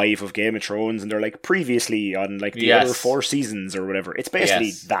 5 of Game of Thrones and they're like previously on like the other 4 seasons or whatever. It's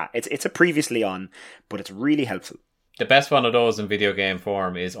basically that. It's a previously on, but it's really helpful. The best one of those in video game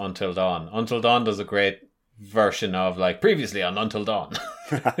form is Until Dawn. Until Dawn does a great version of like previously on Until Dawn.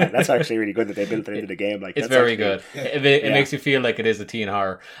 That's actually really good that they built it into the game. Like, it's very good. It makes you feel like it is a teen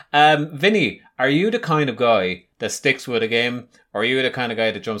horror. Vinny, are you the kind of guy that sticks with a game, or are you the kind of guy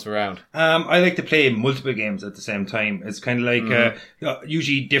that jumps around? I like to play multiple games at the same time. It's kind of like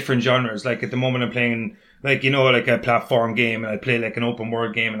usually different genres. Like at the moment I'm playing like, you know, like a platform game, and I play like an open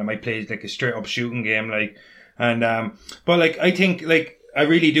world game, and I might play like a straight up shooting game, like, and but like I think like I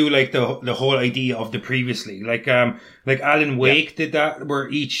really do like the whole idea of the previously, like Alan Wake did that, where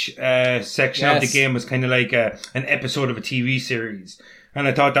each section of the game was kind of like an episode of a TV series, and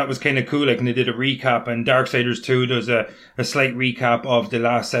I thought that was kind of cool. Like, and they did a recap, and Darksiders 2 does a slight recap of the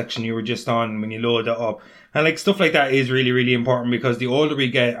last section you were just on when you load it up. And like stuff like that is really, really important, because the older we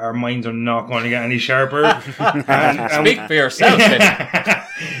get, our minds are not going to get any sharper. Speak for yourself.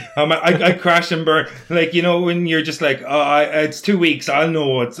 I crash and burn. Like, you know, when you're just like, oh, it's 2 weeks, I know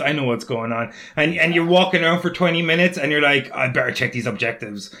what's going on, and you're walking around for 20 minutes, and you're like, I better check these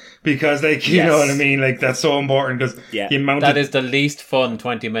objectives, because like, you know what I mean? Like, that's so important, because the amount that is the least fun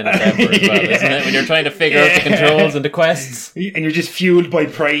 20 minutes ever as well, isn't it? When you're trying to figure out the controls and the quests, and you're just fueled by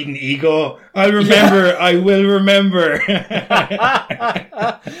pride and ego. I'll remember. I will remember.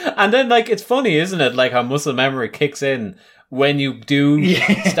 And then, like, it's funny, isn't it? Like how muscle memory kicks in when you do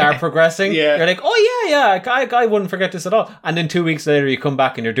start progressing. You're like, oh yeah, I wouldn't forget this at all. And then 2 weeks later, you come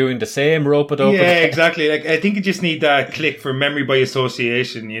back and you're doing the same rope-a-dope. Yeah, exactly. Like, I think you just need that click for memory by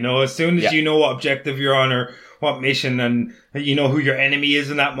association. You know, as soon as you know what objective you're on or what mission, and you know who your enemy is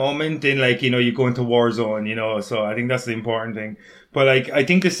in that moment, then like, you know, you go into Warzone, you know. So I think that's the important thing. But like, I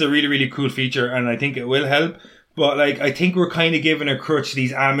think this is a really, really cool feature, and I think it will help. But like, I think we're kind of giving a crutch to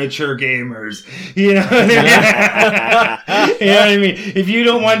these amateur gamers. You know what I mean? You know what I mean? If you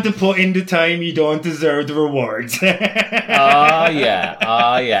don't want to put in the time, you don't deserve the rewards. Oh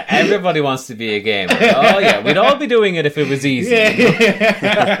yeah. Everybody wants to be a gamer. Oh yeah. We'd all be doing it if it was easy.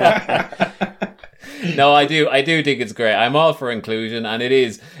 No, I do think it's great. I'm all for inclusion, and it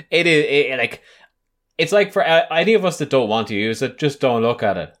is like, it's like for any of us that don't want to use it, just don't look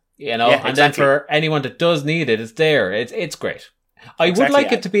at it. You know, and then for anyone that does need it, it's there. It's great. I would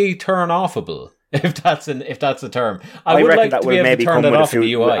like it to be turn-offable, if that's the term. I would like to be able to turn it off in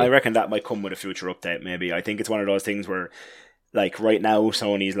the UI. I reckon that might come with a future update, maybe. I think it's one of those things where, like, right now,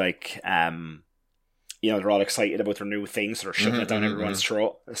 Sony's like, you know, they're all excited about their new thing, so they're shoving it down everyone's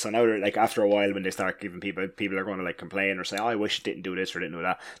throat. So now they're like, after a while, when they start giving people are going to like complain or say, oh, I wish it didn't do this or didn't do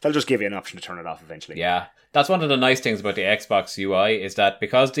that, they'll just give you an option to turn it off eventually. Yeah, that's one of the nice things about the Xbox UI, is that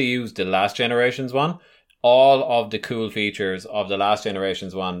because they used the last generation's one, all of the cool features of the last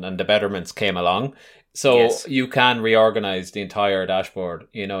generation's one and the betterments came along. So you can reorganize the entire dashboard.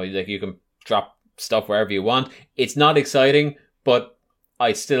 You know, like, you can drop stuff wherever you want. It's not exciting, but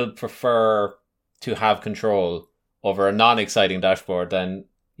I still prefer to have control over a non-exciting dashboard than,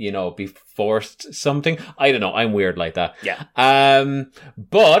 you know, be forced something. I don't know. I'm weird like that. Yeah.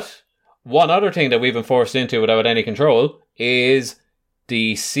 But one other thing that we've been forced into without any control is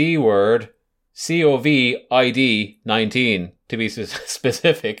the C word, COVID-19, to be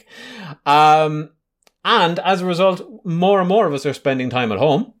specific. And as a result, more and more of us are spending time at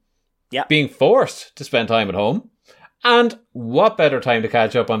home. Yeah. Being forced to spend time at home. And what better time to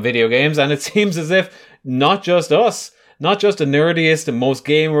catch up on video games? And it seems as if not just us, not just the nerdiest and most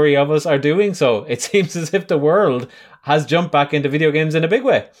gamery of us are doing so. It seems as if the world has jumped back into video games in a big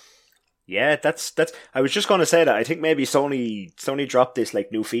way. Yeah, that's. I was just going to say that. I think maybe Sony dropped this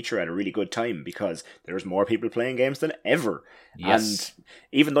like new feature at a really good time because there's more people playing games than ever. Yes. And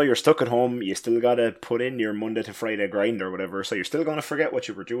even though you're stuck at home, you still got to put in your Monday to Friday grind or whatever. So you're still going to forget what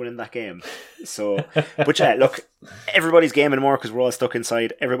you were doing in that game. So, but yeah, look, everybody's gaming more because we're all stuck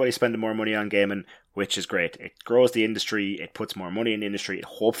inside. Everybody's spending more money on gaming, which is great. It grows the industry. It puts more money in the industry. It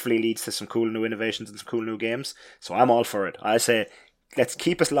hopefully leads to some cool new innovations and some cool new games. So I'm all for it. I say, let's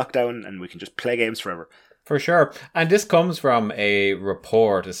keep us locked down and we can just play games forever. For sure. And this comes from a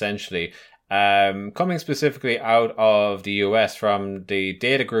report, essentially, coming specifically out of the US from the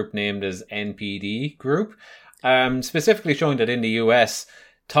data group named as NPD Group, specifically showing that in the US,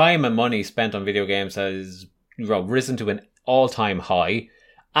 time and money spent on video games has risen to an all-time high.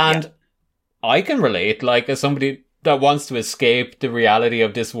 And I can relate, like, as somebody that wants to escape the reality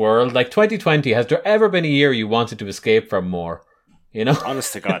of this world. Like, 2020, has there ever been a year you wanted to escape from more? You know?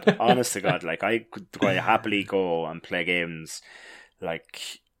 Honest to God. Like, I could happily go and play games,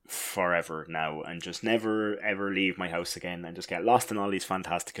 like, forever now and just never, ever leave my house again and just get lost in all these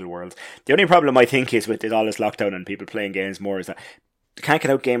fantastical worlds. The only problem I think is with all this lockdown and people playing games more is that you can't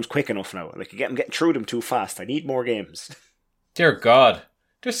get out games quick enough now. Like, I'm getting through them too fast. I need more games. Dear God.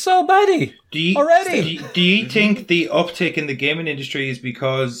 There's so many already. Do you think the uptick in the gaming industry is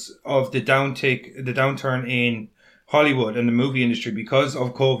because of the downturn in Hollywood and the movie industry? Because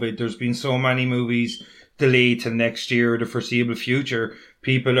of COVID, there's been so many movies delayed to next year or the foreseeable future.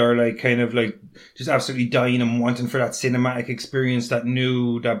 People are like kind of like just absolutely dying and wanting for that cinematic experience, that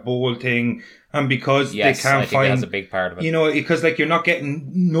new, that bold thing. And because they can't find, that's a big part of it. You know, because like you're not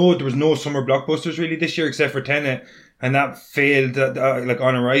getting, there was no summer blockbusters really this year except for Tenet. And that failed, like,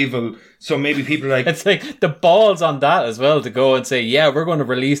 on arrival. So maybe people like... It's like the balls on that as well to go and say, yeah, we're going to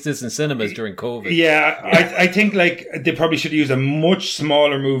release this in cinemas during COVID. Yeah. I think, like, they probably should have used a much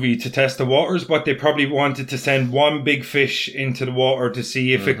smaller movie to test the waters, but they probably wanted to send one big fish into the water to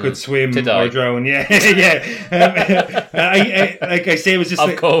see if it could swim or drown. Yeah, yeah. Like I say, it was just...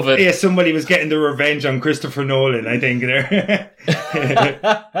 like, COVID. Yeah, somebody was getting the revenge on Christopher Nolan, I think, there.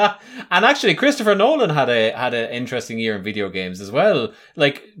 And actually, Christopher Nolan had an interesting year in video games as well,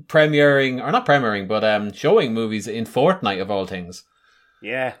 like showing movies in Fortnite of all things.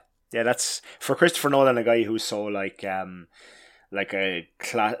 Yeah, that's for Christopher Nolan, a guy who's so like a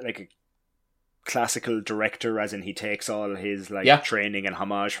classical director, as in he takes all his training and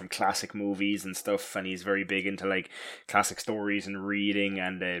homage from classic movies and stuff, and he's very big into like classic stories and reading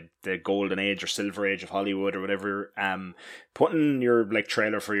and the golden age or silver age of Hollywood or whatever. Putting your like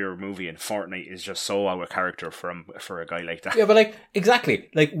trailer for your movie in Fortnite is just so out of character for a guy like that. Yeah, but like exactly,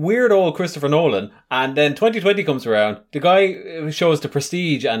 like weird old Christopher Nolan, and then 2020 comes around, the guy who shows The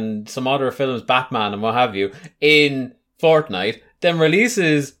Prestige and some other films, Batman and what have you, in Fortnite, then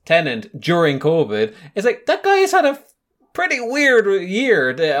releases Tenet during COVID. It's like, that guy has had a pretty weird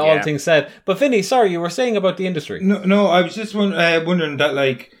year, all things said. But Vinny, sorry, you were saying about the industry. No, I was just wondering that,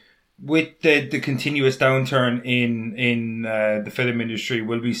 like, with the continuous downturn in the film industry,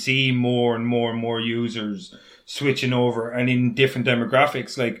 will we see more and more and more users switching over and in different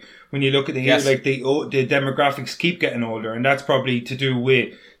demographics? Like, when you look at the demographics keep getting older, and that's probably to do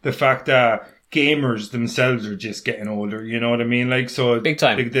with the fact that gamers themselves are just getting older, you know what I mean? Like, so big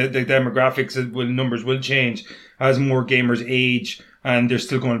time. The demographics numbers will change as more gamers age, and there's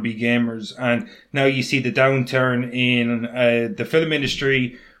still going to be gamers. And now you see the downturn in the film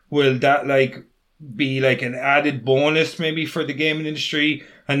industry. Will that like be like an added bonus maybe for the gaming industry?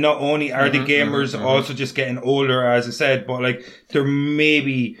 And not only are the gamers also just getting older, as I said, but like there may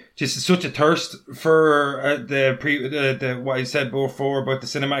be just such a thirst for the what I said before about the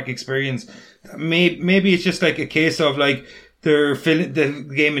cinematic experience. Maybe it's just like a case of like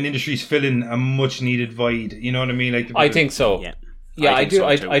the gaming industry's filling a much needed void. You know what I mean? Like I think so. Yeah, I do.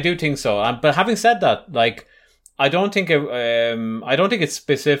 I do think so. But having said that, like, I don't think it's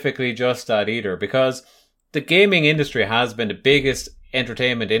specifically just that either, because the gaming industry has been the biggest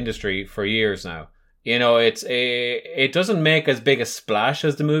entertainment industry for years now. You know, it doesn't make as big a splash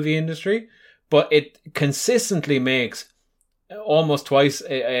as the movie industry, but it consistently makes almost twice,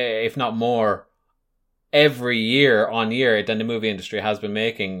 if not more, every year on year than the movie industry has been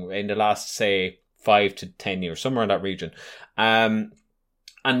making in the last, say, 5 to 10 years, somewhere in that region. And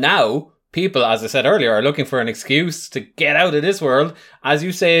now people, as I said earlier, are looking for an excuse to get out of this world. As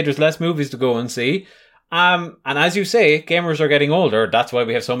you say, there's less movies to go and see. And as you say, gamers are getting older. That's why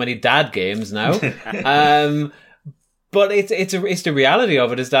we have so many dad games now. But it's the reality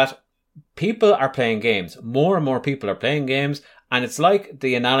of it is that people are playing games. More and more people are playing games. And it's like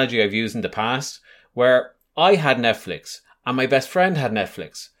the analogy I've used in the past, where I had Netflix and my best friend had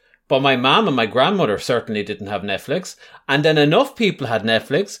Netflix. But my mom and my grandmother certainly didn't have Netflix. And then enough people had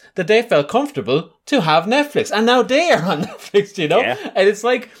Netflix that they felt comfortable to have Netflix. And now they are on Netflix, you know? Yeah. And it's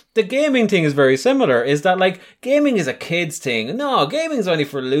like, the gaming thing is very similar. Is that like, gaming is a kid's thing. No, gaming's only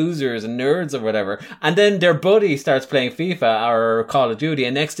for losers and nerds or whatever. And then their buddy starts playing FIFA or Call of Duty.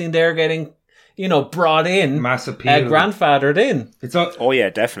 And next thing they're getting, you know, brought in. Mass appeal. Grandfathered in. It's all, Oh yeah,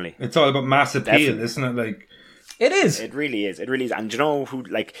 definitely. it's all about mass appeal, Definitely. isn't it? Like, It is. It really is. It really is. And do you know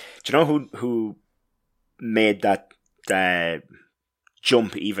who made that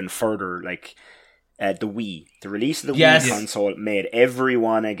jump even further? Like the Wii, the release of the Yes. Wii console made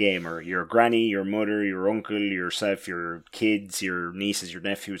everyone a gamer. Your granny, your mother, your uncle, yourself, your kids, your nieces, your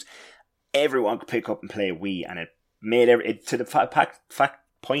nephews. Everyone could pick up and play Wii, and it made it to the fact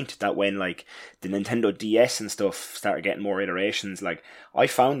point that when like the Nintendo DS and stuff started getting more iterations, like I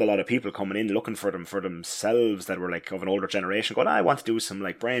found a lot of people coming in looking for them for themselves that were like of an older generation going, I want to do some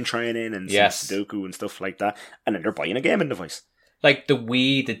like brain training and Yes. some Sudoku and stuff like that, and then they're buying a gaming device. Like the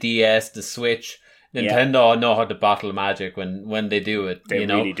Wii, the DS, the Switch. Nintendo know how to battle magic when they do it. They you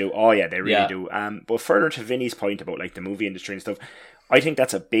know? really do. Oh yeah, they really Yeah. do. But further to Vinny's point about like the movie industry and stuff, I think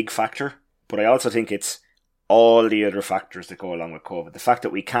that's a big factor, but I also think it's all the other factors that go along with COVID. The fact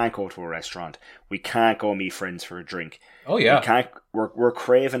that we can't go to a restaurant, we can't go meet friends for a drink. Oh yeah. We're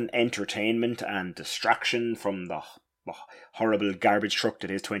craving entertainment and distraction from the horrible garbage truck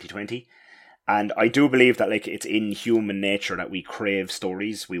that is 2020. And I do believe that like it's in human nature that we crave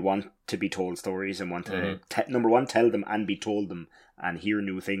stories. We want to be told stories and want to number one, tell them and be told them and hear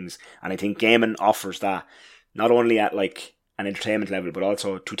new things. And I think gaming offers that, not only at like an entertainment level, but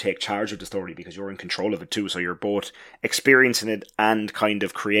also to take charge of the story because you're in control of it too. So you're both experiencing it and kind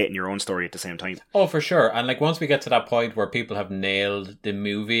of creating your own story at the same time. Oh, for sure. And like once we get to that point where people have nailed the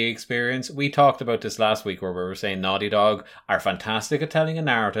movie experience, we talked about this last week where we were saying Naughty Dog are fantastic at telling a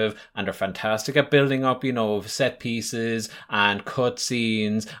narrative and are fantastic at building up, you know, set pieces and cut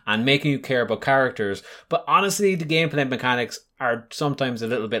scenes and making you care about characters. But honestly, the gameplay mechanics are sometimes a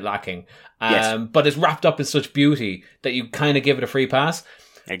little bit lacking. Yes. But it's wrapped up in such beauty that you kind of give it a free pass.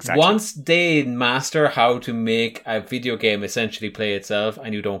 Exactly. Once they master how to make a video game essentially play itself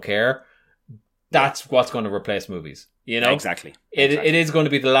and you don't care, that's what's going to replace movies. You know? Exactly. It is going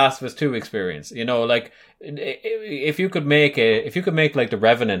to be the Last of Us 2 experience. You know, like if you could make like The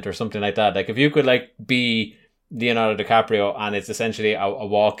Revenant or something like that, like if you could like be Leonardo DiCaprio and it's essentially a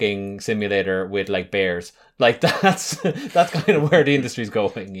walking simulator with like bears, like that's kind of where the industry's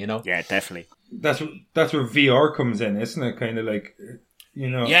going, you know? Yeah, definitely. that's where VR comes in, isn't it? Kind of like, you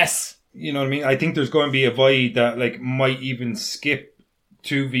know. Yes. You know what I mean? I think there's going to be a void that like might even skip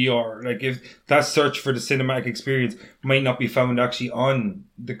to VR. Like if that search for the cinematic experience might not be found actually on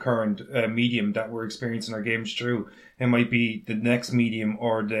the current medium that we're experiencing our games through. It might be the next medium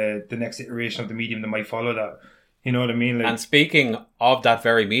or the next iteration of the medium that might follow that. You know what I mean? Like, And speaking of that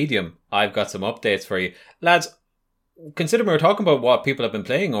very medium, I've got some updates for you. Lads, considering we're talking about what people have been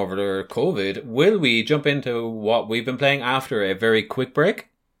playing over the COVID, will we jump into what we've been playing after a very quick break?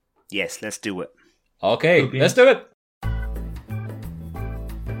 Yes, let's do it. Okay, Okay. let's do it.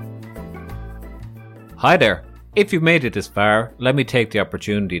 Hi there. If you've made it this far, let me take the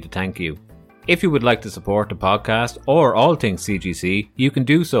opportunity to thank you. If you would like to support the podcast or all things CGC, you can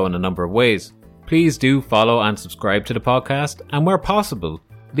do so in a number of ways. Please do follow and subscribe to the podcast, and where possible,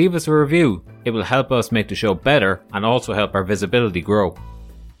 leave us a review. It will help us make the show better and also help our visibility grow.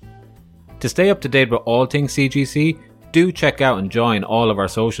 To stay up to date with all things CGC, do check out and join all of our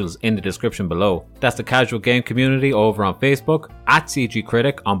socials in the description below. That's the Casual Game Community over on Facebook, at CG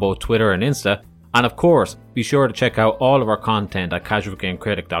Critic on both Twitter and Insta, and of course, be sure to check out all of our content at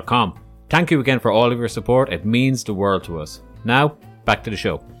casualgamecritic.com. Thank you again for all of your support, it means the world to us. Now, back to the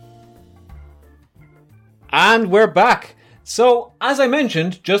show. And we're back. So, as I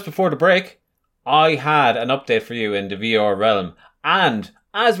mentioned just before the break, I had an update for you in the VR realm. And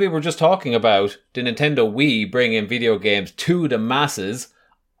as we were just talking about the Nintendo Wii bringing video games to the masses,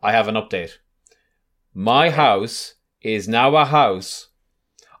 I have an update. My house is now a house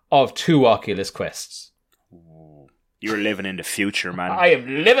of 2 Oculus Quests. You're living in the future, man. I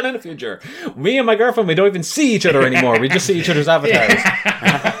am living in the future. Me and my girlfriend, we don't even see each other anymore. We just see each other's avatars.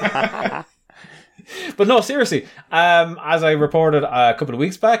 But no, seriously, as I reported a couple of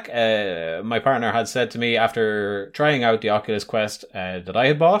weeks back, my partner had said to me after trying out the Oculus Quest that I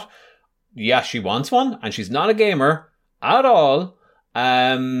had bought, yeah, she wants one, and she's not a gamer at all.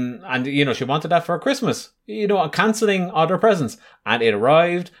 And, you know, she wanted that for Christmas, you know, cancelling other presents. And it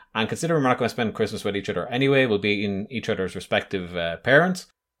arrived, and considering we're not going to spend Christmas with each other anyway, we'll be in each other's respective parents,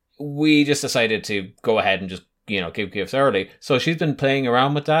 we just decided to go ahead and just, you know, give gifts early. So she's been playing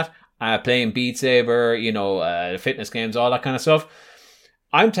around with that, playing Beat Saber, fitness games, all that kind of stuff.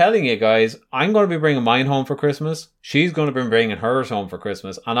 I'm telling you guys, I'm going to be bringing mine home for Christmas. She's going to be bringing hers home for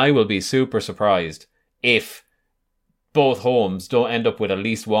Christmas. And I will be super surprised if both homes don't end up with at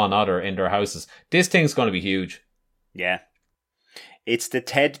least one other in their houses. This thing's going to be huge. Yeah. It's the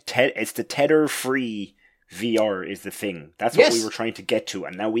it's the tether-free VR is the thing. That's what we were trying to get to,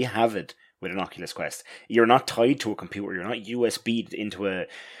 and now we have it with an Oculus Quest. You're not tied to a computer. You're not USB'd into a,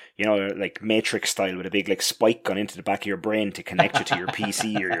 like Matrix style with a big like spike gone into the back of your brain to connect you to your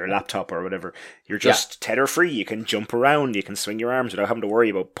PC or your laptop or whatever. You're just tether-free. You can jump around. You can swing your arms without having to worry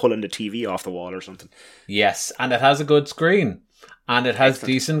about pulling the TV off the wall or something. Yes, and it has a good screen, and it has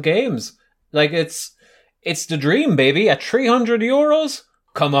decent games. Like it's the dream, baby. At €300,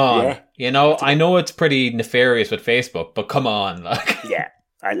 come on. Yeah. I know it's pretty nefarious with Facebook, but come on, like. Yeah.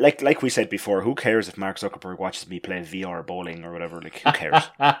 Like we said before, who cares if Mark Zuckerberg watches me play VR bowling or whatever? Like, who cares?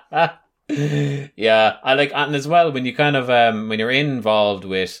 Yeah, and as well, when you kind of when you're involved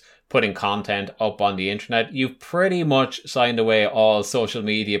with putting content up on the internet, you've pretty much signed away all social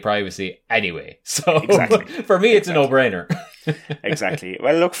media privacy anyway. So for me, it's a no-brainer. Exactly.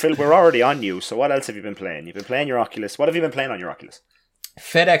 Well, look, Phil, we're already on you. So what else have you been playing? You've been playing your Oculus. What have you been playing on your Oculus?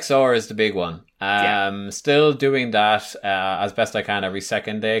 FitXR is the big one. Still doing that as best I can every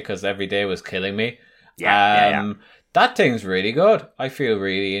second day because every day was killing me. That thing's really good. I feel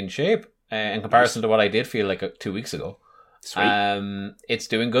really in shape in comparison to what I did feel like 2 weeks ago. Sweet. It's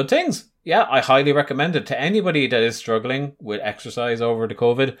doing good things. Yeah, I highly recommend it to anybody that is struggling with exercise over the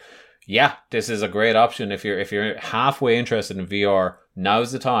COVID. Yeah, this is a great option if you're halfway interested in VR.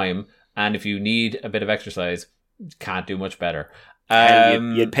 Now's the time, and if you need a bit of exercise, can't do much better.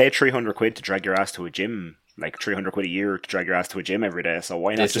 You'd pay £300 to drag your ass to a gym, like £300 a year to drag your ass to a gym every day. So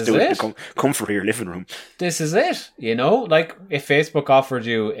why not just do it in the comfort of your living room? This is it. Like if Facebook offered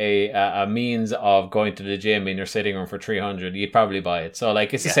you a means of going to the gym in your sitting room for $300, you'd probably buy it. So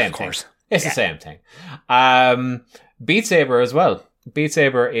like it's the same thing. It's the same thing. Beat Saber as well. Beat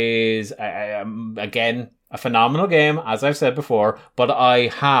Saber is again a phenomenal game, as I've said before. But I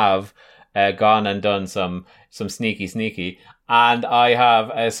have gone and done some sneaky. And I have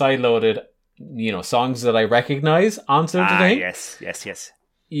sideloaded, songs that I recognize onto the thing.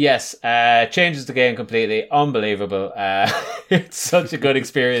 Yes. Changes the game completely. Unbelievable. It's such a good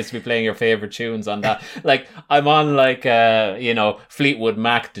experience to be playing your favorite tunes on that. Like I'm on Fleetwood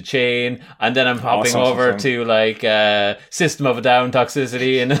Mac The Chain, and then I'm hopping over to System of a Down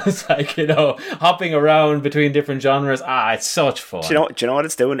Toxicity, and it's like, hopping around between different genres. It's such fun. Do you know what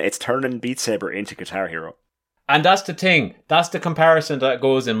it's doing? It's turning Beat Saber into Guitar Hero. And that's the thing. That's the comparison that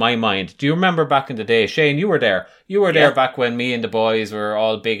goes in my mind. Do you remember back in the day? Shane, you were there. You were there back when me and the boys were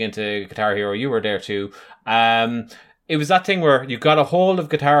all big into Guitar Hero. You were there too. It was that thing where you got a hold of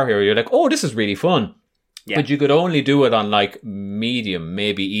Guitar Hero. You're like, oh, this is really fun. Yeah. But you could only do it on like medium,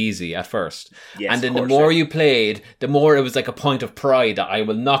 maybe easy at first. Yes, and then the more you played, the more it was like a point of pride that I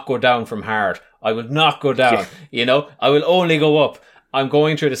will not go down from hard. I will not go down. I will only go up. I'm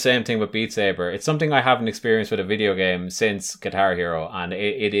going through the same thing with Beat Saber. It's something I haven't experienced with a video game since Guitar Hero, and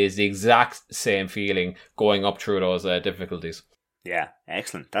it is the exact same feeling going up through those difficulties. Yeah,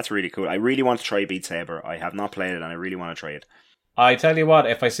 excellent. That's really cool. I really want to try Beat Saber. I have not played it, and I really want to try it. I tell you what,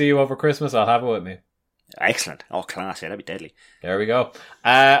 if I see you over Christmas, I'll have it with me. Excellent. Oh, class. Yeah, that'd be deadly. There we go.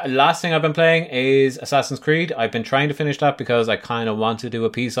 Last thing I've been playing is Assassin's Creed. I've been trying to finish that because I kind of want to do a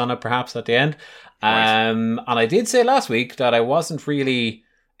piece on it perhaps at the end. And I did say last week that I wasn't really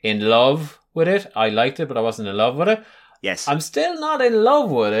in love with it. I liked it, but I wasn't in love with it. Yes. I'm still not in love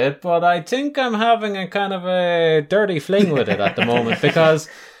with it, but I think I'm having a kind of a dirty fling with it at the moment because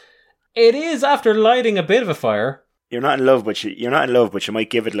it is after lighting a bit of a fire. You're not in love, but you might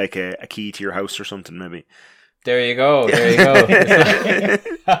give it like a key to your house or something, maybe. There you go.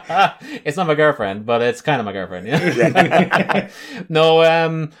 It's not my girlfriend, but it's kind of my girlfriend. Yeah. No.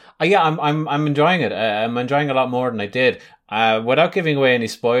 I'm enjoying it. I'm enjoying it a lot more than I did. Without giving away any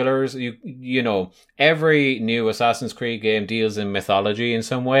spoilers, you know, every new Assassin's Creed game deals in mythology in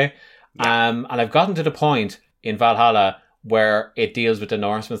some way. Yeah. And I've gotten to the point in Valhalla where it deals with the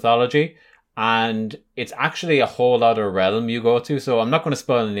Norse mythology. And it's actually a whole other realm you go to. So I'm not going to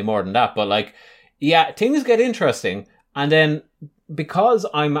spoil any more than that. But like, yeah, things get interesting. And then because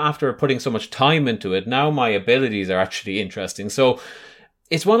I'm after putting so much time into it, now my abilities are actually interesting. So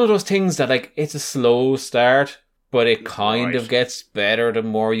it's one of those things that like, it's a slow start, but it kind of gets better the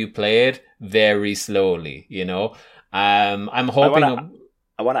more you play it very slowly, you know. I'm hoping...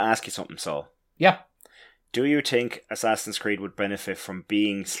 I want to ask you something, Saul. Yeah. Do you think Assassin's Creed would benefit from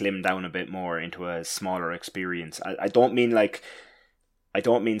being slimmed down a bit more into a smaller experience? I don't mean like I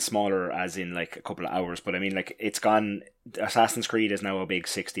don't mean smaller as in like a couple of hours, but I mean like it's gone. Assassin's Creed is now a big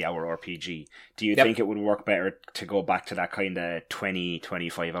 60-hour RPG. Do you think it would work better to go back to that kind of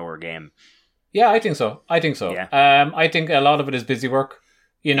 20-25 hour game? Yeah, I think so. Yeah. I think a lot of it is busy work.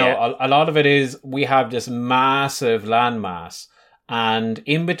 You know, a lot of it is we have this massive landmass, and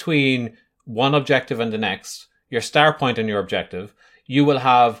in between one objective and the next, your start point and your objective, you will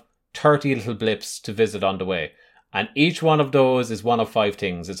have 30 little blips to visit on the way. And each one of those is one of 5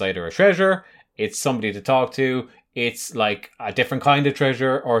 things. It's either a treasure, it's somebody to talk to, it's like a different kind of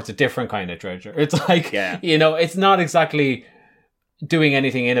treasure, or it's a different kind of treasure. It's like, you know, it's not exactly doing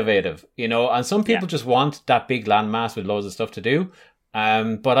anything innovative, you know, and some people just want that big landmass with loads of stuff to do.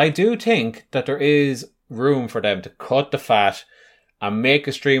 But I do think that there is room for them to cut the fat and make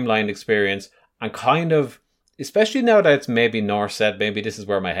a streamlined experience, and kind of, especially now that it's maybe North said, maybe this is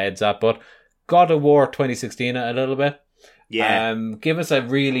where my head's at, but God of War 2016 a little bit. Yeah. Give us a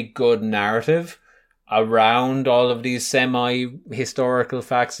really good narrative around all of these semi-historical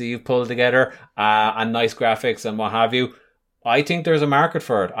facts that you've pulled together, and nice graphics and what have you. I think there's a market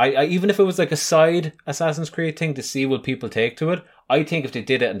for it. I even if it was like a side Assassin's Creed thing to see what people take to it, I think if they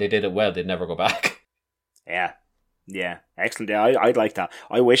did it and they did it well, they'd never go back. Yeah, excellent. Yeah, I'd like that.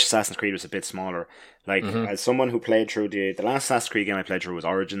 I wish Assassin's Creed was a bit smaller. Like, as someone who played through the last Assassin's Creed game I played through was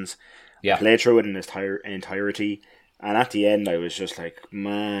Origins. Yeah. I played through it in its entirety. And at the end, I was just like,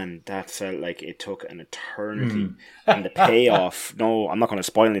 man, that felt like it took an eternity. And the payoff, no, I'm not going to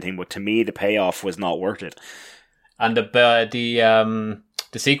spoil anything, but to me, the payoff was not worth it. And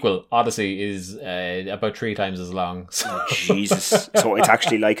the sequel, Odyssey, is about 3 times as long. So. Oh, Jesus. So it's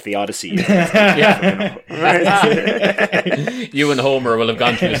actually like the Odyssey. You and Homer will have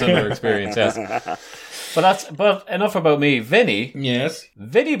gone through a similar experience, yes. But enough about me. Vinny. Yes.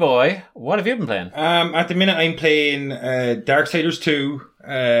 Vinny boy, what have you been playing? At the minute I'm playing Darksiders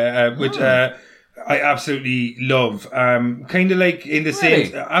 2, which I absolutely love. Kind of like in the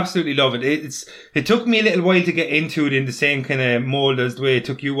same, absolutely love it. It took me a little while to get into it in the same kind of mold as the way it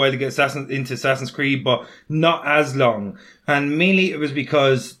took you a while to get into Assassin's Creed, but not as long. And mainly it was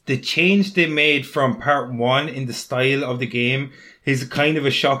because the change they made from part 1 in the style of the game is kind of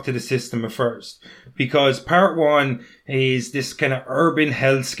a shock to the system at first. Because part 1 is this kind of urban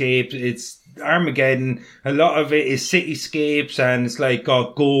hellscape. It's Armageddon. A lot of it is cityscapes, and it's like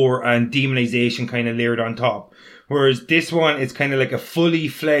got gore and demonization kind of layered on top. Whereas this one, it's kind of like a fully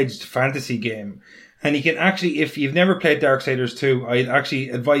fledged fantasy game. And you can actually, if you've never played Darksiders 2, I'd actually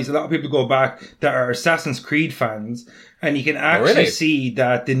advise a lot of people to go back that are Assassin's Creed fans. And you can actually see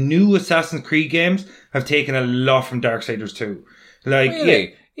that the new Assassin's Creed games have taken a lot from Darksiders 2. Like,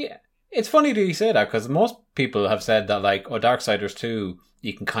 yeah. It's funny that you say that, because most people have said that, like, Darksiders 2,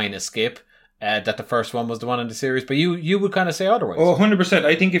 you can kind of skip. That the first one was the one in the series, but you would kind of say otherwise. Oh, 100%.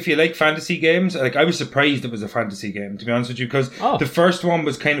 I think if you like fantasy games, like, I was surprised it was a fantasy game, to be honest with you, because the first one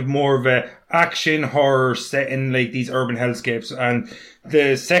was kind of more of a action horror set in like these urban hellscapes, and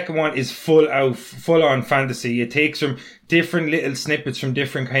the second one is full on fantasy. It takes from different little snippets from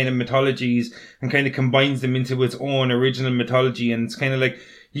different kind of mythologies and kind of combines them into its own original mythology, and it's kind of like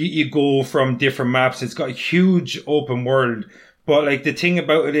you go from different maps. It's got a huge open world. But like the thing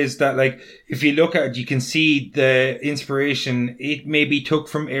about it is that like if you look at it, you can see the inspiration it maybe took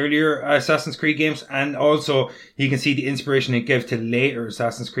from earlier Assassin's Creed games, and also you can see the inspiration it gave to later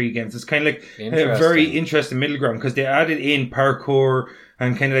Assassin's Creed games. It's kind of like a very interesting middle ground, because they added in parkour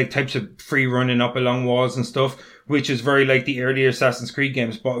and kind of like types of free running up along walls and stuff, which is very like the earlier Assassin's Creed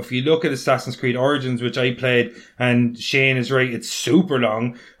games. But if you look at Assassin's Creed Origins, which I played, and Shane is right, it's super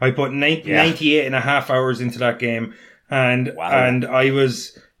long. I put 98 and a half hours into that game. And I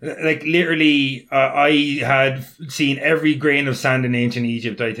was like, literally, I had seen every grain of sand in ancient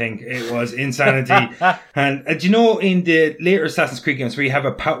Egypt. I think it was insanity. And do you know, in the later Assassin's Creed games where you have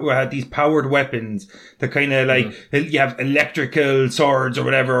had these powered weapons that kind of like, you have electrical swords or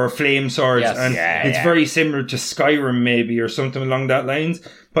whatever, or flame swords. Yes. And it's very similar to Skyrim maybe, or something along that lines.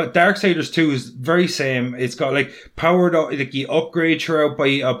 But Darksiders 2 is very same. It's got like powered up, like you upgrade throughout by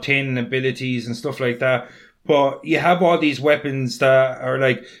obtaining abilities and stuff like that. But you have all these weapons that are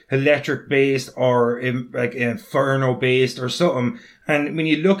like electric based or like inferno based or something. And when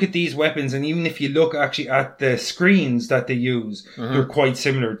you look at these weapons, and even if you look actually at the screens that they use, they're quite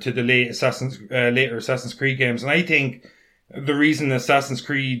similar to the later Assassin's Creed games. And I think the reason Assassin's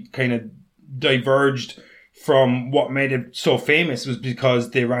Creed kind of diverged from what made it so famous was because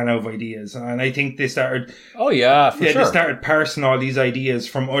they ran out of ideas. And I think they started... They started parsing all these ideas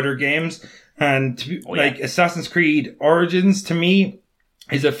from other games. And like Assassin's Creed Origins, to me,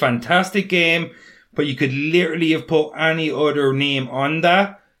 is a fantastic game, but you could literally have put any other name on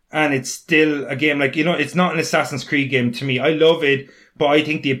that, and it's still a game. Like, it's not an Assassin's Creed game to me. I love it, but I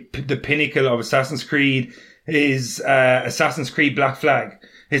think the pinnacle of Assassin's Creed is Assassin's Creed Black Flag.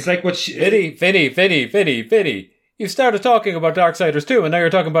 It's like what... Vinny. You started talking about Darksiders 2, and now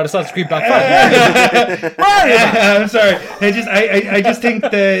you're talking about Assassin's Creed Black Flag. I'm sorry. I just think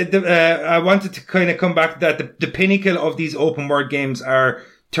I wanted to kind of come back to that. The pinnacle of these open world games are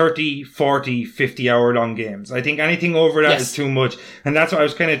 30, 40, 50 hour long games. I think anything over that is too much. And that's what I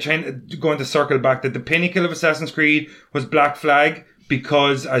was kind of trying to go into circle back, that the pinnacle of Assassin's Creed was Black Flag,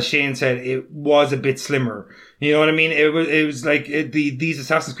 because, as Shane said, it was a bit slimmer. You know what I mean? It was like these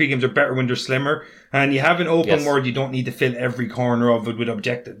Assassin's Creed games are better when they're slimmer, and you have an open world. You don't need to fill every corner of it with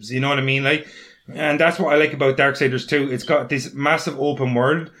objectives. You know what I mean? Like, and that's what I like about Darksiders 2. It's got this massive open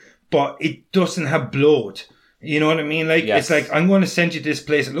world, but it doesn't have bloat. You know what I mean? Like, it's like, I'm going to send you to this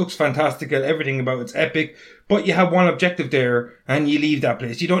place. It looks fantastical. Everything about it's epic. But you have one objective there and you leave that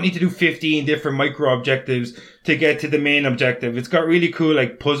place. You don't need to do 15 different micro objectives to get to the main objective. It's got really cool,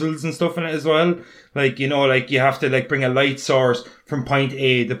 like, puzzles and stuff in it as well. Like, like you have to, like, bring a light source from point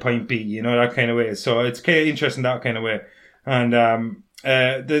A to point B, that kind of way. So it's kind of interesting that kind of way. And,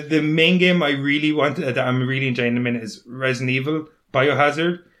 the main game I really wanted, that I'm really enjoying in a minute, is Resident Evil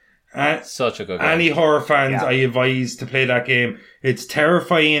Biohazard. Such a good game. Any horror fans, I advise to play that game. It's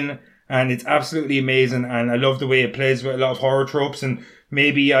terrifying and it's absolutely amazing, and I love the way it plays with a lot of horror tropes, and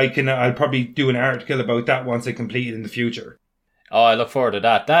maybe I'll probably do an article about that once I complete it in the future. Oh, I look forward to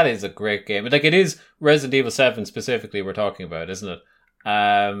that. That is a great game. Like, it is Resident Evil 7 specifically we're talking about, isn't it?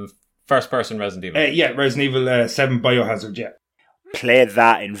 First person Resident Evil. Yeah, Resident Evil 7 Biohazard, yeah. Play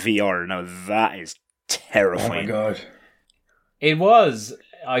that in VR. Now, that is terrifying. Oh my God. It was,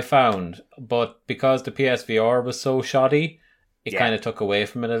 I found, but because the PSVR was so shoddy, it kind of took away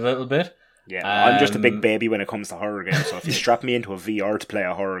from it a little bit. Yeah, I'm just a big baby when it comes to horror games, so if you strap me into a VR to play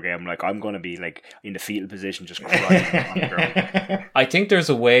a horror game, like, I'm going to be, like, in the fetal position just crying on the ground. I think there's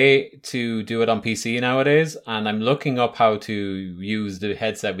a way to do it on PC nowadays, and I'm looking up how to use the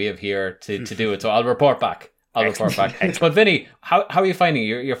headset we have here to do it, so I'll report back. But Vinny, how are you finding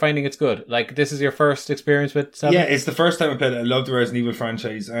it? You're finding it's good? Like, this is your first experience with 7? Yeah, it's the first time I played it. I love the Resident Evil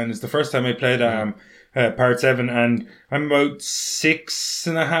franchise, and it's the first time I played Part 7, and I'm about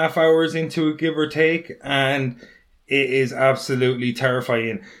 6.5 hours into it, give or take, and it is absolutely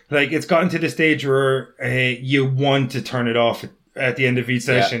terrifying. Like, it's gotten to the stage where you want to turn it off at the end of each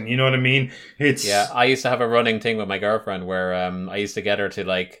session. You know what I mean? I used to have a running thing with my girlfriend where I used to get her to,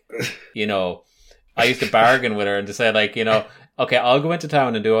 like, I used to bargain with her and to say, like, okay, I'll go into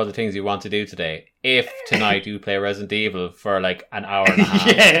town and do all the things you want to do today if tonight you play Resident Evil for like an hour and a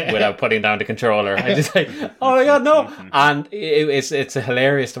half without putting down the controller. I just like, oh my God, no. And it's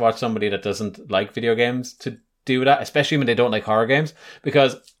hilarious to watch somebody that doesn't like video games to do that, especially when they don't like horror games,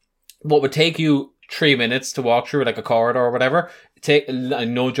 because what would take you 3 minutes to walk through like a corridor or whatever,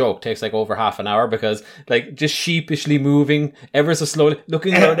 no joke, takes like over half an hour, because like just sheepishly moving ever so slowly,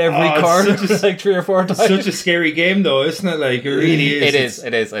 looking around every corner like 3 or 4 times. Such a scary game though, isn't it? Like, it really is.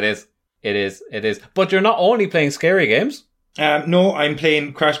 It is. But you're not only playing scary games. No, I'm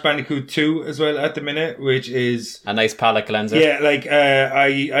playing Crash Bandicoot 2 as well at the minute, which is a nice palate cleanser. Yeah, like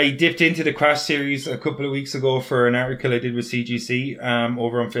I dipped into the Crash series a couple of weeks ago for an article I did with CGC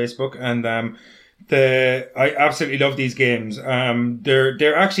over on Facebook, and I absolutely love these games.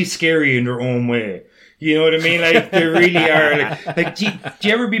 They're actually scary in their own way. You know what I mean? Like, they really are. Like, do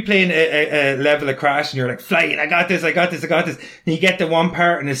you ever be playing a level of Crash and you're like, flying, I got this. And you get to one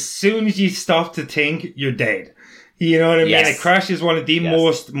part, and as soon as you stop to think, you're dead. You know what I mean? Like, Crash is one of the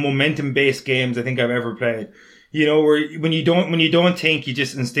most momentum-based games I think I've ever played. Where when you don't think, you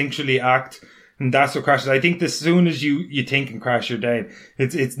just instinctually act. And that's what Crash is. I think as soon as you think and crash, you're dead.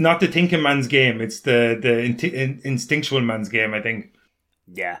 It's not the thinking man's game. It's the instinctual man's game, I think.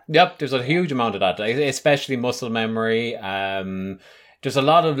 Yeah. Yep, there's a huge amount of that, especially muscle memory. There's a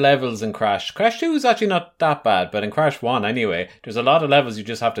lot of levels in Crash. Crash 2 is actually not that bad, but in Crash 1 anyway, there's a lot of levels you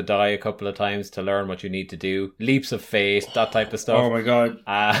just have to die a couple of times to learn what you need to do. Leaps of faith, that type of stuff. Oh my God.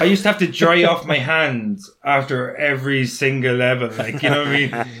 I used to have to dry off my hands after every single level. Like, you know what I mean?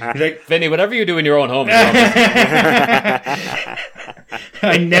 Like, Vinny, whatever you do in your own home.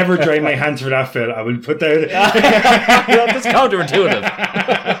 I never dry my hands for that, Phil. I will put that. That's counterintuitive.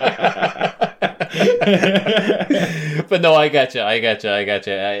 But no, I get you.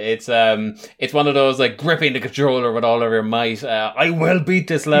 It's one of those like gripping the controller with all of your might. I will beat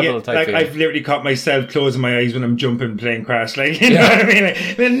this level type. Like, feeling. I've literally caught myself closing my eyes when I'm jumping playing Crash. Like, you know what I mean? Like,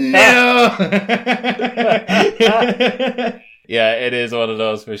 no. Yeah, it is one of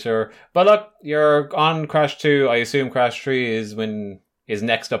those for sure. But look, you're on Crash 2. I assume Crash 3 is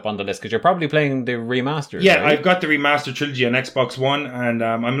next up on the list because you're probably playing the remastered. Yeah, right? I've got the remastered trilogy on Xbox One, and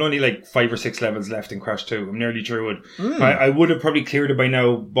I'm only like 5 or 6 levels left in Crash 2. I'm nearly through it. I would have probably cleared it by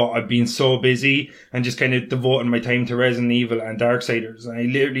now, but I've been so busy and just kind of devoting my time to Resident Evil and Darksiders. And I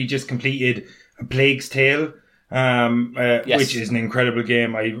literally just completed A Plague's Tale, which is an incredible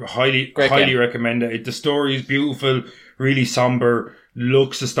game. I highly recommend it. The story is beautiful, really somber,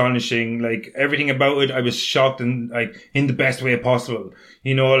 looks astonishing. Like everything about it, I was shocked and like in the best way possible.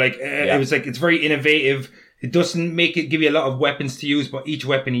 You know, like it was like it's very innovative. It doesn't give you a lot of weapons to use, but each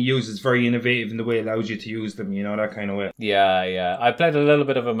weapon you use is very innovative in the way it allows you to use them. You know, that kind of way. Yeah. I played a little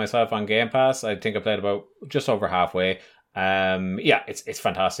bit of it myself on Game Pass. I think I played about just over halfway. It's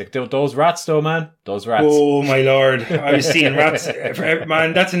fantastic. Those rats though, man. Those rats. Oh my lord. I was seeing rats.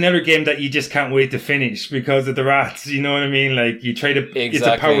 Man, that's another game that you just can't wait to finish because of the rats. You know what I mean? Like you try to, It's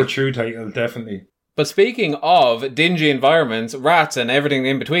a power through title, definitely. But speaking of dingy environments, rats and everything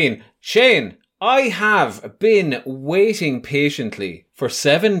in between, Shane, I have been waiting patiently for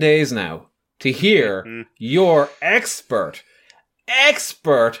 7 days now to hear your expert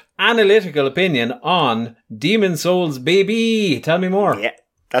analytical opinion on Demon Souls, baby. Tell me more. Yeah,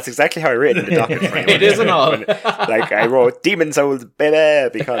 that's exactly how I read it in the docket framework. It isn't all. Like I wrote Demon Souls, baby,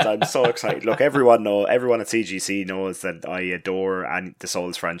 because I'm so excited. Look, everyone at CGC knows that I adore the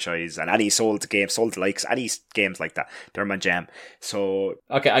Souls franchise and any Souls game, Souls likes any games like that. They're my jam. So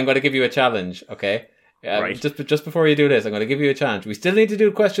okay, I'm going to give you a challenge. Okay, right. Just before you do this, I'm going to give you a challenge. We still need to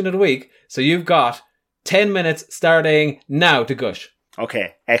do question of the week, so you've got 10 minutes starting now to gush.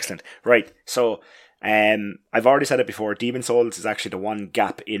 Okay, excellent. Right, so I've already said it before, Demon Souls is actually the one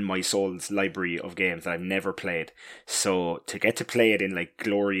gap in my Souls library of games that I've never played. So to get to play it in like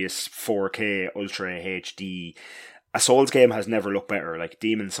glorious 4K Ultra HD, a Souls game has never looked better. Like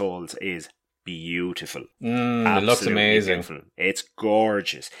Demon Souls is beautiful. It looks amazing. Beautiful. It's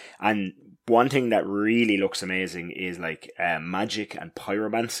gorgeous. And one thing that really looks amazing is like magic and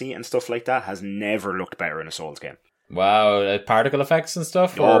pyromancy and stuff like that has never looked better in a Souls game. Wow, particle effects and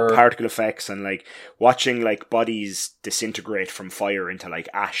stuff? Particle effects and like watching like bodies disintegrate from fire into like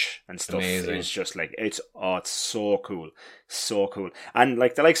ash and stuff is just like, it's so cool. So cool. And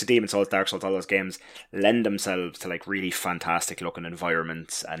like the likes of Demon Souls, Dark Souls, all those games lend themselves to like really fantastic looking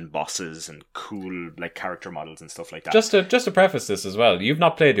environments and bosses and cool like character models and stuff like that. Just to preface this as well, you've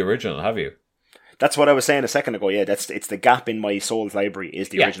not played the original, have you? That's what I was saying a second ago. Yeah, it's the gap in my Souls library is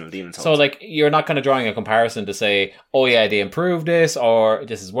the original Demon Souls. So like you're not kind of drawing a comparison to say, oh yeah, they improved this or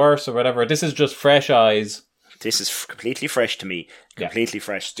this is worse or whatever. This is just fresh eyes. This is completely fresh to me. Completely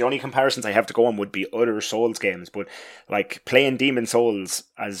fresh. The only comparisons I have to go on would be other Souls games, but like playing Demon Souls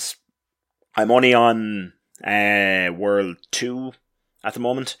as I'm only on World 2 at the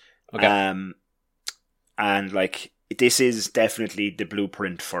moment. Okay. And like this is definitely the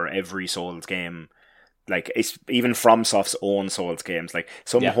blueprint for every Souls game. Like it's even FromSoft's own Souls games. Like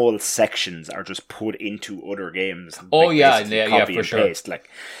some whole sections are just put into other games. Oh like, copy for sure. Paste. Like,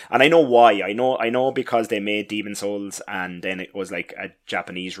 and I know why. I know because they made Demon Souls, and then it was like a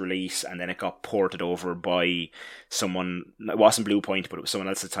Japanese release, and then it got ported over by someone. It wasn't Bluepoint, but it was someone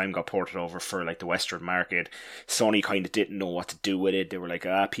else at the time. Got ported over for like the Western market. Sony kind of didn't know what to do with it. They were like,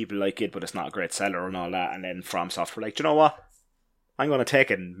 people like it, but it's not a great seller and all that. And then FromSoft were like, do you know what? I'm going to take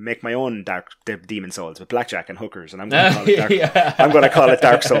it and make my own Demon Souls with blackjack and hookers, and I'm going to call it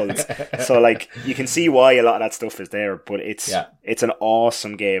Dark Souls. So like you can see why a lot of that stuff is there, but it's an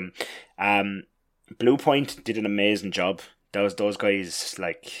awesome game. Bluepoint did an amazing job. Those guys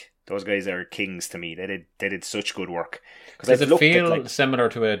are kings to me. They did such good work. Does it feel similar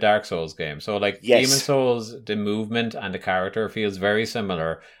to a Dark Souls game? So like Demon Souls, the movement and the character feels very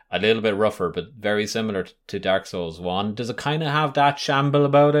similar, a little bit rougher, but very similar to Dark Souls 1. Does it kind of have that shamble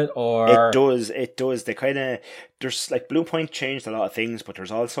about it? Or It does. They kind of, there's like Bluepoint changed a lot of things, but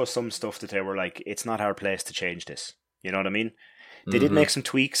there's also some stuff that they were like, it's not our place to change this. You know what I mean? They did make some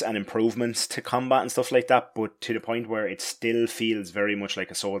tweaks and improvements to combat and stuff like that, but to the point where it still feels very much like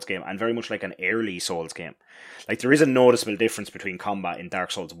a Souls game and very much like an early Souls game. Like there is a noticeable difference between combat in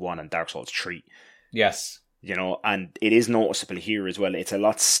Dark Souls 1 and Dark Souls 3. Yes. You know, and it is noticeable here as well. It's a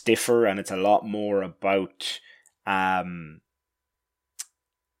lot stiffer and it's a lot more about that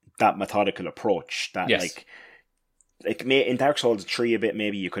methodical approach. That like in Dark Souls 3 a bit,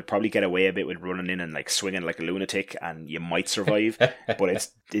 maybe you could probably get away a bit with running in and like swinging like a lunatic and you might survive. But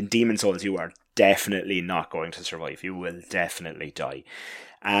it's in Demon Souls, you are definitely not going to survive. You will definitely die.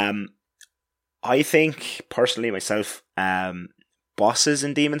 I think personally myself, bosses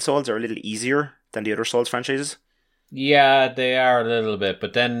in Demon Souls are a little easier than the other Souls franchises. Yeah, they are a little bit,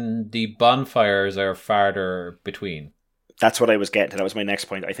 but then the bonfires are farther between. That's what I was getting to. That was my next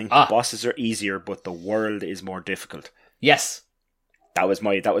point. I think the bosses are easier, but the world is more difficult. Yes. That was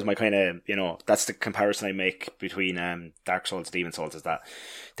my kind of, that's the comparison I make between Dark Souls and Demon Souls, is that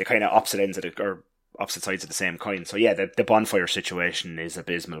they're kind of opposite ends of or opposite sides of the same coin. So yeah, the bonfire situation is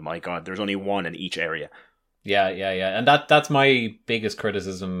abysmal. My God, there's only one in each area. Yeah. And that's my biggest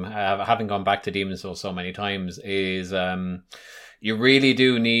criticism, having gone back to Demon Souls so many times, is you really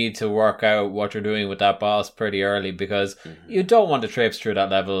do need to work out what you're doing with that boss pretty early, because you don't want to traipse through that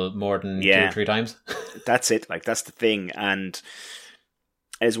level more than 2 or 3 times. That's it. Like, that's the thing. And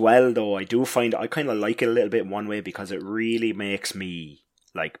as well, though, I do find I kind of like it a little bit in one way, because it really makes me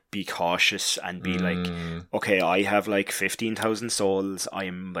like be cautious and be like, okay, I have like 15,000 souls.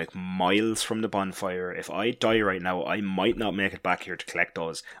 I'm like miles from the bonfire. If I die right now, I might not make it back here to collect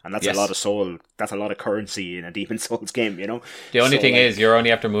those. And that's a lot of soul. That's a lot of currency in a Demon Souls game, The only thing is, you're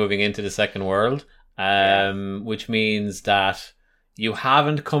only after moving into the second world, which means that you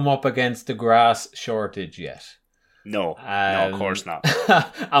haven't come up against the grass shortage yet. No, of course not.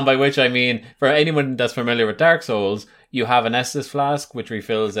 And by which I mean, for anyone that's familiar with Dark Souls, you have an Estus flask which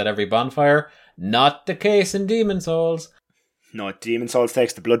refills at every bonfire. Not the case in Demon Souls. No, Demon Souls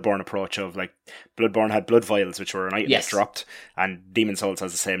takes the Bloodborne approach of, like, Bloodborne had blood vials, which were an item that dropped, and Demon Souls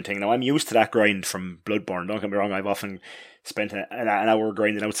has the same thing. Now, I'm used to that grind from Bloodborne. Don't get me wrong, I've often spent an hour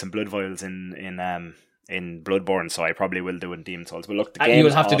grinding out some blood vials in Bloodborne, so I probably will do it in Demon Souls. But look, the game you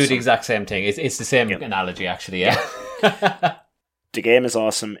will have to do the exact same thing. It's the same analogy, actually, yeah. The game is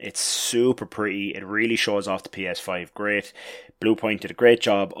awesome. It's super pretty. It really shows off the PS5. Great. Bluepoint did a great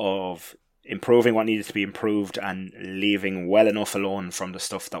job of improving what needed to be improved and leaving well enough alone from the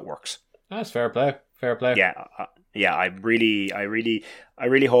stuff that works. That's fair play. Fair play. Yeah. I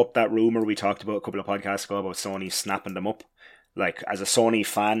really hope that rumor we talked about a couple of podcasts ago about Sony snapping them up. Like, as a Sony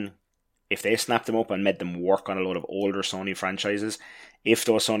fan, if they snapped them up and made them work on a lot of older Sony franchises, if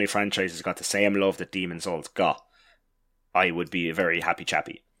those Sony franchises got the same love that Demon Souls got, I would be a very happy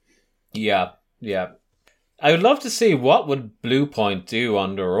chappy. Yeah. I would love to see what would Bluepoint do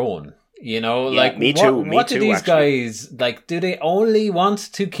on their own. Me too. What do these guys, like, do they only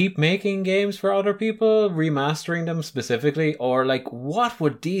want to keep making games for other people, remastering them specifically? Or, like, what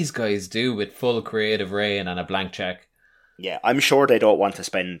would these guys do with full creative reign and a blank check? Yeah, I'm sure they don't want to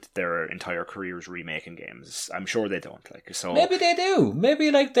spend their entire careers remaking games. I'm sure they don't. So maybe they do.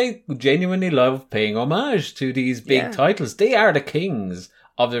 Maybe they genuinely love paying homage to these big titles. They are the kings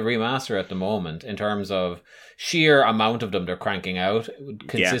of the remaster at the moment in terms of sheer amount of them they're cranking out,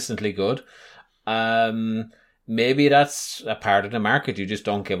 consistently good. Maybe that's a part of the market you just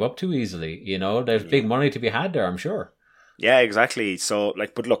don't give up too easily. There's big money to be had there, I'm sure. Yeah, exactly. So,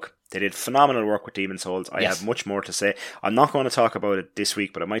 but look, they did phenomenal work with Demon Souls. I have much more to say. I'm not going to talk about it this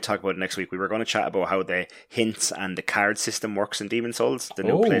week, but I might talk about it next week. We were going to chat about how the hints and the card system works in Demon Souls, the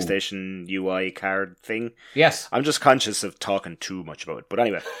new PlayStation UI card thing. Yes. I'm just conscious of talking too much about it. But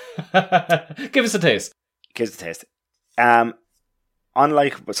anyway. Give us a taste.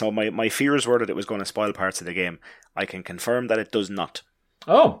 So my fears were that it was going to spoil parts of the game. I can confirm that it does not.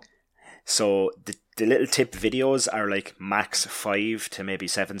 Oh. So the little tip videos are like max 5 to maybe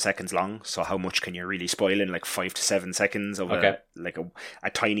 7 seconds long. So how much can you really spoil in 5 to 7 seconds of a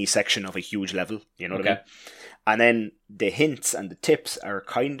tiny section of a huge level? You know what I mean? And then the hints and the tips are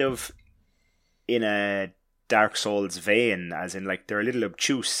kind of in a Dark Souls vein, as in they're a little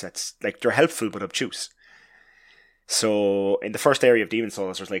obtuse. That's they're helpful but obtuse. So in the first area of Demon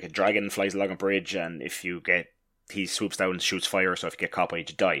Souls, there's a dragon flies along a bridge, and he swoops down and shoots fire, so if you get caught by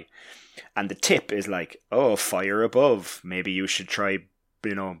it, you die. And the tip is fire above. Maybe you should try,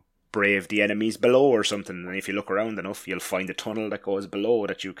 brave the enemies below or something. And if you look around enough, you'll find a tunnel that goes below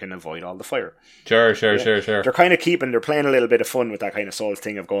that you can avoid all the fire. Sure. They're kind of they're playing a little bit of fun with that kind of Souls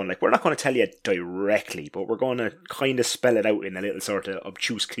thing of going, we're not going to tell you directly, but we're going to kind of spell it out in a little sort of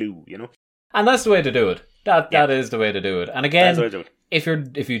obtuse clue, And that's the way to do it. That is the way to do it. And again, that's the way to do it.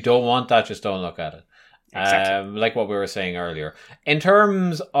 if you don't want that, just don't look at it. Exactly. Like what we were saying earlier. In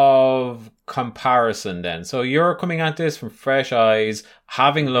terms of comparison then, so you're coming at this from fresh eyes,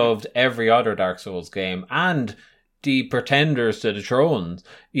 having loved every other Dark Souls game and the pretenders to the thrones,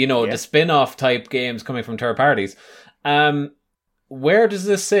 the spin-off type games coming from third parties. Where does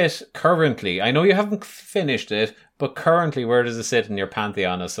this sit currently? I know you haven't finished it, but currently where does it sit in your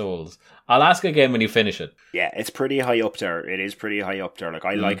pantheon of Souls? I'll ask again when you finish it. Yeah, it's pretty high up there. It is pretty high up there.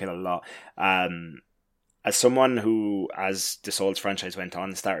 I like it a lot. As someone who, as the Souls franchise went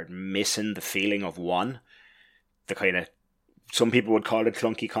on, started missing the feeling of one, the kind of, some people would call it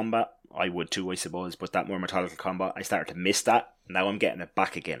clunky combat, I would too, I suppose. But that more methodical combat, I started to miss that. Now I'm getting it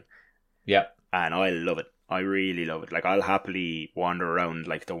back again. Yeah. And I love it. I really love it. Like, I'll happily wander around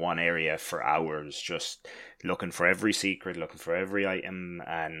like the one area for hours, just looking for every secret, looking for every item,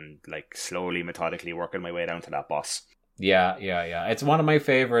 and like slowly, methodically working my way down to that boss. Yeah. It's one of my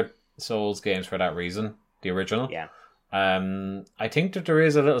favorite Souls games for that reason, the original. Yeah. I think that there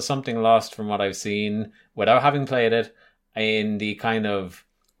is a little something lost from what I've seen without having played it in the kind of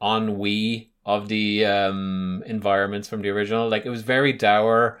ennui of the environments from the original. Like, it was very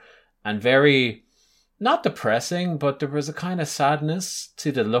dour and very, not depressing, but there was a kind of sadness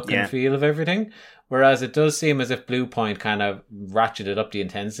to the look and feel of everything. Whereas it does seem as if Blue Point kind of ratcheted up the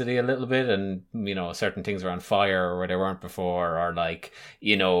intensity a little bit, and, you know, certain things are on fire where they weren't before, or like,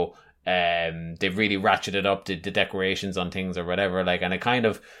 you know, they've really ratcheted up the decorations on things or whatever. Like, and it kind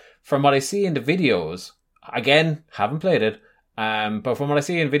of, from what I see in the videos, again, haven't played it, but from what I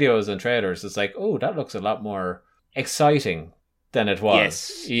see in videos and trailers, it's like, oh, that looks a lot more exciting than it was.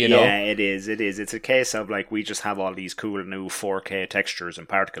 Yes, you know? Yeah, it is. It's a case of like, we just have all these cool new 4K textures and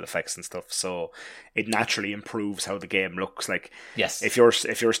particle effects and stuff, so it naturally improves how the game looks. Like, yes, if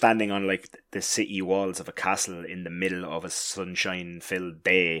you're standing on like the city walls of a castle in the middle of a sunshine-filled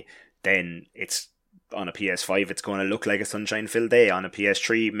day, then it's on a PS5, it's going to look like a sunshine-filled day. On a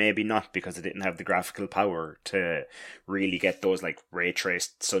PS3, maybe not, because it didn't have the graphical power to really get those like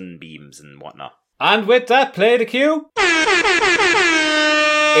ray-traced sunbeams and whatnot. And with that, play the cue.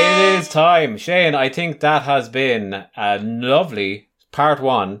 It is time. Shane, I think that has been a lovely part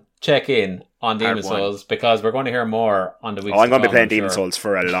 1 check-in on Demon's Souls, because we're going to hear more on the week's I'm going to be playing Demon's Souls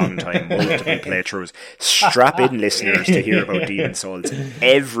for a long time. Multiple playthroughs. Strap in, listeners, to hear about Demon's Souls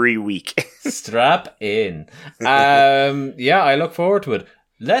every week. Strap in. Yeah, I look forward to it.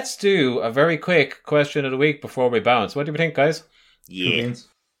 Let's do a very quick question of the week before we bounce. What do you think, guys? Yeah.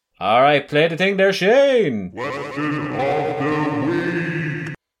 All right, play the thing there, Shane. Question of the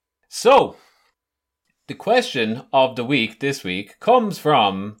week. So, the question of the week this week comes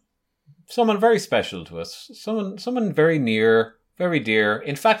from someone very special to us. Someone very near, very dear.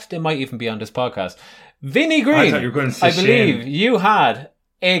 In fact, they might even be on this podcast. Vinny Green, I thought you were going to say I believe you had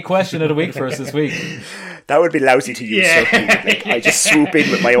a question of the week for us this week. That would be lousy to use. So like, I just swoop in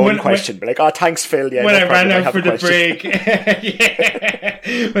with my own question, but like, oh, thanks, Phil. Yeah, when no I ran out for the break,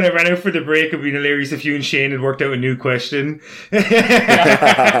 when I ran out for the break, it'd be hilarious if you and Shane had worked out a new question.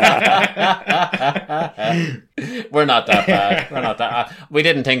 We're not that bad. We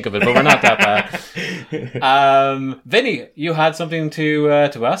didn't think of it, but we're not that bad. Vinny, you had something to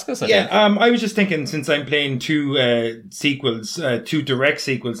ask us, I think. I was just thinking, since I'm playing two sequels, two direct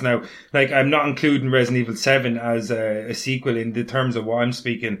sequels now, like, I'm not including Resident Evil 7 as a sequel in the terms of what I'm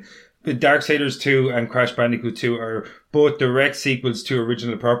speaking. Darksiders 2 and Crash Bandicoot 2 are both direct sequels to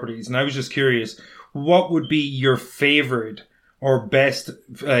original properties, and I was just curious, what would be your favourite or best,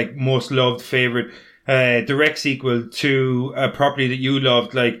 like, most loved favourite direct sequel to a property that you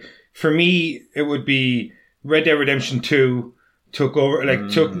loved? Like, for me, it would be Red Dead Redemption 2 took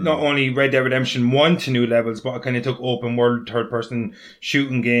not only Red Dead Redemption 1 to new levels, but it kind of took open world third person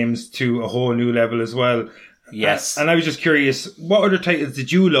shooting games to a whole new level as well. Yes. And I was just curious, what other titles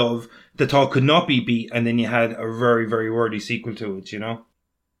did you love that thought could not be beat, and then you had a very, very worthy sequel to it, you know?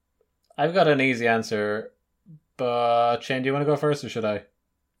 I've got an easy answer, but Shane, do you want to go first, or should I?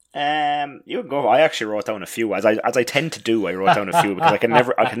 You can go. I actually wrote down a few, as I tend to do. I wrote down a few because I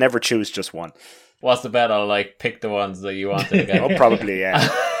can never choose just one. What's the bet? I'll like pick the ones that you wanted again. Oh, probably, yeah.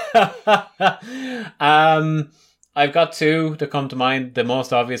 I've got two that come to mind. The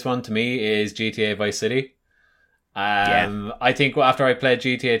most obvious one to me is GTA Vice City. I think after I played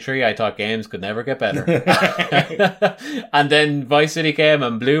GTA 3, I thought games could never get better. And then Vice City came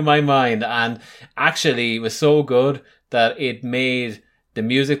and blew my mind, and actually was so good that it made the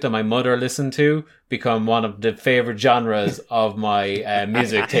music that my mother listened to become one of the favorite genres of my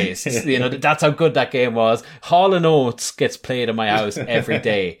music tastes. You know, that's how good that game was. Hall & Oates gets played in my house every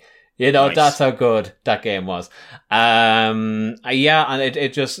day. You know, nice. That's how good that game was. And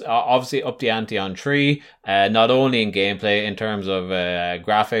it just obviously upped the ante on 3, not only in gameplay, in terms of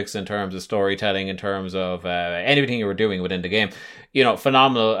graphics, in terms of storytelling, in terms of anything you were doing within the game. You know,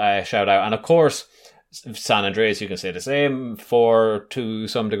 phenomenal shout out. And of course, San Andreas, you can say the same. 4, to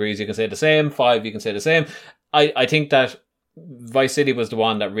some degrees, you can say the same. 5, you can say the same. I think that Vice City was the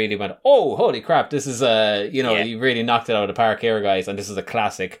one that really went, oh, holy crap, this is you really knocked it out of the park here, guys, and this is a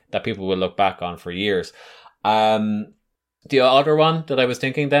classic that people will look back on for years. The other one that I was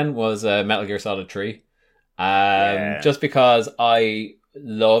thinking then was Metal Gear Solid 3. Just because I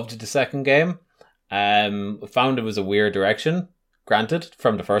loved the second game. Found it was a weird direction. granted,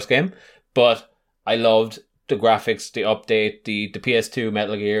 from the first game, but I loved the graphics, the update, the PS2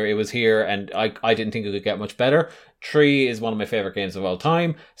 Metal Gear. It was here, and I didn't think it could get much better. 3 is one of my favorite games of all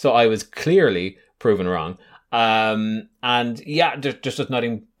time, so I was clearly proven wrong. And yeah, there's just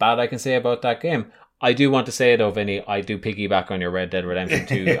nothing bad I can say about that game. I do want to say though, Vinny, I do piggyback on your Red Dead Redemption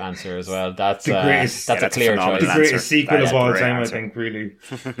 2 answer as well. That's a clear choice. The greatest sequel of all time, answer. I think, really.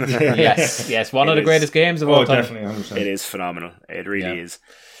 yes, one of the greatest games of all time. Definitely, 100%. It is phenomenal. It really is.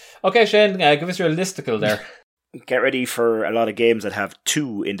 Okay, Shane, give us your listicle there. Get ready for a lot of games that have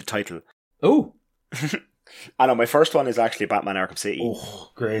 2 in the title. Ooh. I know, my first one is actually Batman Arkham City.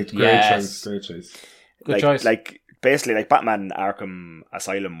 Oh, great choice. Good choice. Basically, like Batman Arkham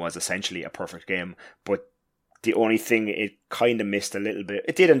Asylum was essentially a perfect game, but the only thing it kind of missed a little bit,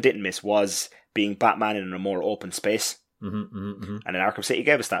 it did and didn't miss, was being Batman in a more open space. And in Arkham City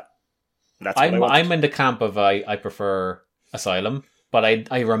gave us that. That's what I wanted. I'm in the camp of I prefer Asylum, but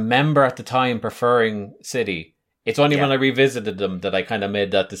I remember at the time preferring City. It's only when I revisited them that I kind of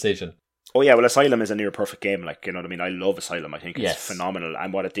made that decision. Oh yeah, well, Asylum is a near perfect game. Like, you know what I mean? I love Asylum. I think it's phenomenal,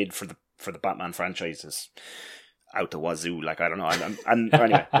 and what it did for the Batman franchise is out the wazoo. Like, I don't know. And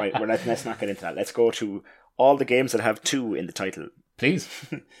anyway, right, let's not get into that. Let's go to all the games that have 2 in the title, please.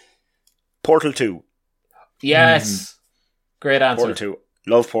 Portal 2. Yes, great answer. Portal 2.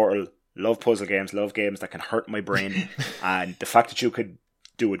 Love Portal. Love puzzle games. Love games that can hurt my brain. And the fact that you could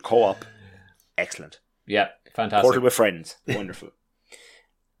do it co-op, excellent. Yeah, fantastic. Portal with friends, wonderful.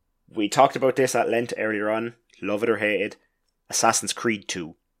 We talked about this at length earlier on. Love it or hate it. Assassin's Creed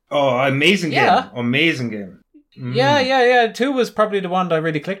 2. Oh, amazing game. Amazing game. Yeah. 2 was probably the one that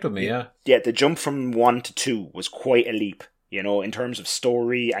really clicked with me, yeah. Yeah, the jump from 1 to 2 was quite a leap, you know, in terms of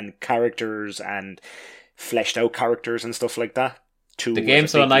story and characters and fleshed out characters and stuff like that. 2 the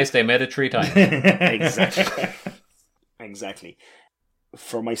game's so nice they made it 3 times. Exactly.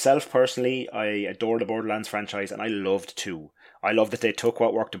 For myself personally, I adore the Borderlands franchise and I loved 2. I love that they took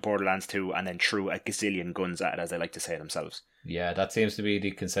what worked in Borderlands 2 and then threw a gazillion guns at it, as they like to say themselves. Yeah, that seems to be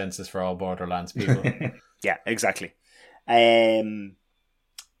the consensus for all Borderlands people. Yeah, exactly.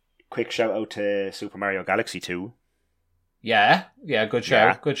 Quick shout out to Super Mario Galaxy 2. Yeah, good shout.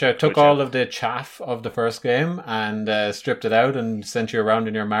 Yeah, good shout. Took all of the chaff of the first game and stripped it out and sent you around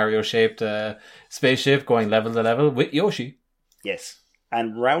in your Mario-shaped spaceship going level to level with Yoshi. Yes.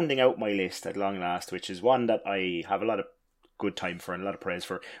 And rounding out my list at long last, which is one that I have a lot of good time for and a lot of praise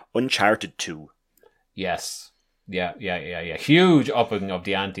for, Uncharted 2. Yes. Yeah. Huge upping of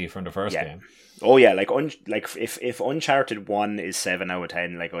the ante from the first game. Oh yeah, like if Uncharted 1 is 7 out of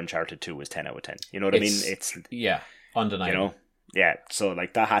 10, like Uncharted 2 is 10 out of 10. You know what I mean? It's undeniable. You know? Yeah, so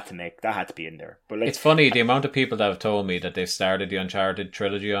like that had to be in there. But like, it's funny the amount of people that have told me that they've started the Uncharted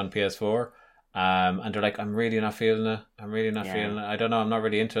trilogy on PS4. And they're like, I'm really not feeling it. Feeling it. I don't know. I'm not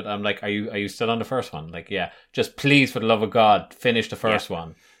really into it. I'm like, are you still on the first one? Like, yeah, just please, for the love of God, finish the first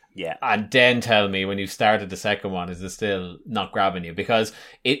one. Yeah. And then tell me when you've started the second one, is it still not grabbing you? Because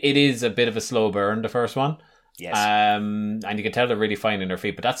it is a bit of a slow burn, the first one. Yes. And you can tell they're really finding their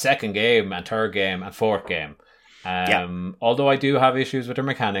feet. But that second game and third game and fourth game, although I do have issues with their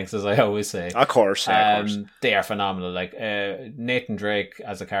mechanics, as I always say. Of course. They are phenomenal. Like Nathan Drake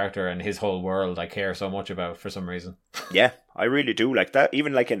as a character and his whole world, I care so much about for some reason. Yeah, I really do. Like that.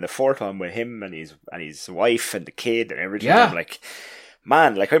 Even like in the fourth one with him and his wife and the kid and everything. Yeah. I'm like,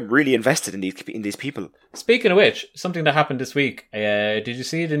 man, like I'm really invested in these people. Speaking of which, something that happened this week. Did you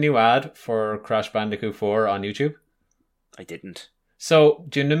see the new ad for Crash Bandicoot 4 on YouTube? I didn't. So,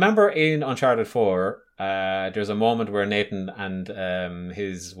 do you remember in Uncharted 4, there's a moment where Nathan and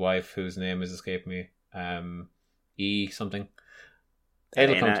his wife, whose name is escaping me, E something.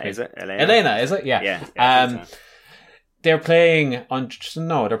 Elena, is it? Elena, is it? Yeah. They're playing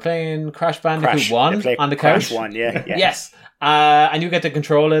Crash Bandicoot 1 on the couch. Crash 1, yeah. Yes. And you get to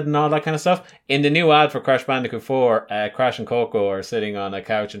control it and all that kind of stuff. In the new ad for Crash Bandicoot 4, Crash and Coco are sitting on a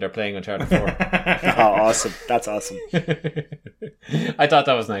couch and they're playing Uncharted 4. Oh, awesome. That's awesome. I thought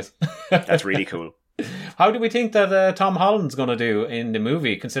that was nice. That's really cool. How do we think that Tom Holland's going to do in the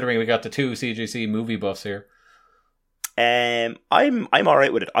movie, considering we got the 2 CGC movie buffs here? I'm all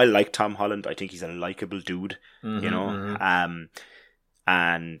right with it. I like Tom Holland. I think he's a likable dude, you know.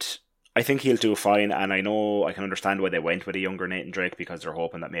 And I think he'll do fine. And I know I can understand why they went with a younger Nathan Drake, because they're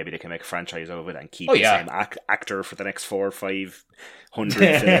hoping that maybe they can make a franchise of it and keep the same actor for the next 400 or 500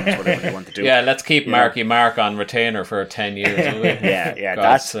 films, whatever they want to do. Yeah, let's keep Marky Mark on retainer for 10 years. Yeah.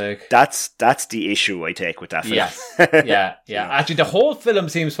 That's the issue I take with that film. Yeah. Actually, the whole film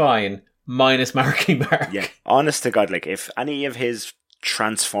seems fine, minus Marky Mark. Yeah, honest to God, like if any of his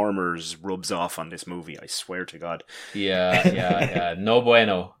Transformers rubs off on this movie. I swear to God. Yeah. No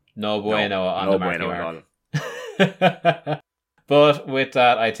bueno on no the bueno mark. at all. But with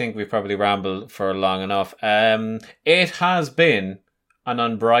that, I think we've probably rambled for long enough. It has been an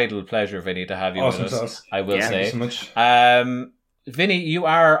unbridled pleasure, Vinny, to have you Awesome with us. sauce. I will say. Thank you so much. Vinny, you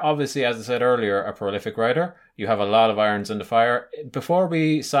are obviously, as I said earlier, a prolific writer. You have a lot of irons in the fire. Before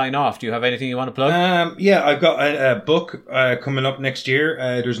we sign off, do you have anything you want to plug? I've got a book coming up next year.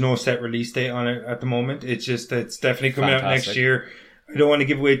 There's no set release date on it at the moment. It's definitely coming out next year. I don't want to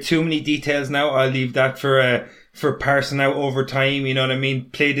give away too many details now. I'll leave that for parsing out over time. You know what I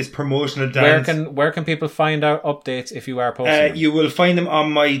mean? Play this promotional dance. Where can people find out updates if you are posting? You will find them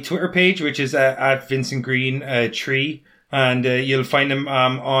on my Twitter page, which is at Vincent Green 3. And you'll find them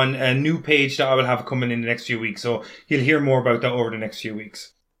on a new page that I will have coming in the next few weeks. So you'll hear more about that over the next few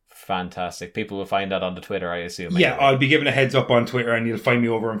weeks. Fantastic. People will find that on the Twitter, I assume. Yeah, anyway. I'll be giving a heads up on Twitter, and you'll find me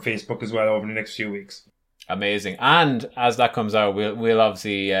over on Facebook as well over the next few weeks. Amazing. And as that comes out, we'll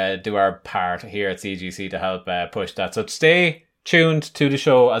obviously do our part here at CGC to help push that. So stay tuned to the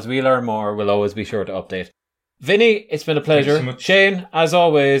show. As we learn more, we'll always be sure to update. Vinny, it's been a pleasure. Thank you so much. Shane, as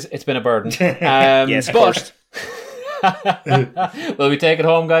always, it's been a burden. Yes, of course. Will we take it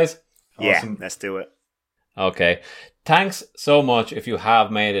home, guys? Yeah, Awesome. let's do it. Okay. Thanks so much if you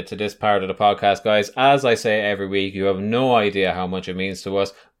have made it to this part of the podcast, guys. As I say every week, you have no idea how much it means to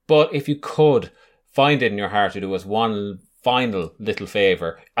us. But if you could find it in your heart to do us one final little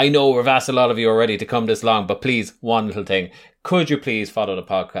favour. I know we've asked a lot of you already to come this long, but please, one little thing. Could you please follow the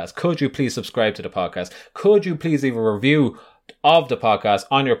podcast? Could you please subscribe to the podcast? Could you please leave a review of the podcast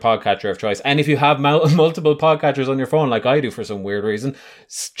on your podcatcher of choice? And if you have multiple podcatchers on your phone like I do for some weird reason,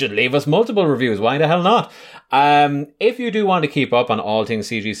 just leave us multiple reviews. Why the hell not? If you do want to keep up on all things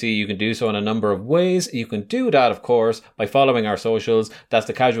CGC, you can do so in a number of ways. You can do that, of course, by following our socials. That's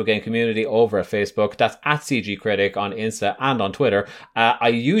the Casual Game Community over at Facebook. That's at CG Critic on Insta and on Twitter. I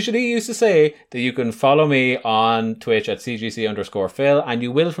usually used to say that you can follow me on Twitch at CGC_Phil, and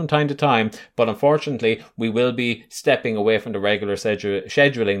you will from time to time, but unfortunately we will be stepping away from the regular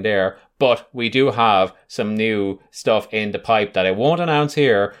scheduling there. But we do have some new stuff in the pipe that I won't announce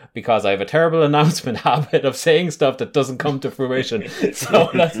here because I have a terrible announcement habit of saying stuff that doesn't come to fruition.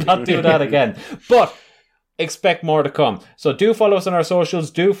 So let's not do that again. But expect more to come. So do follow us on our socials.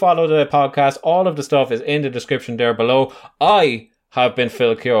 Do follow the podcast. All of the stuff is in the description there below. I have been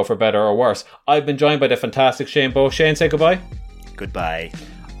Phil Keogh, for better or worse. I've been joined by the fantastic Shane Bow. Shane, say goodbye. Goodbye.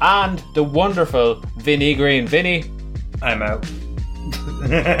 And the wonderful Vinny Green. Vinny, I'm out.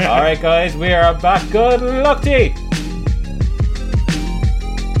 Alright guys, we are back. Good luck to you.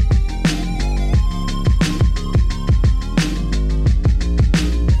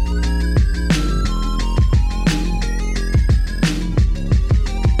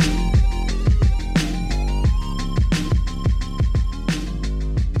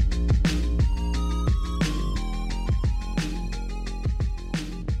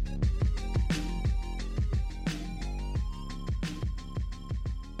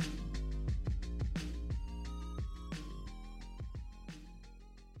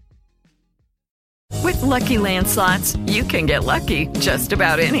 With Lucky Land Slots, you can get lucky just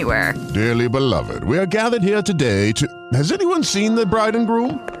about anywhere. Dearly beloved, we are gathered here today to... Has anyone seen the bride and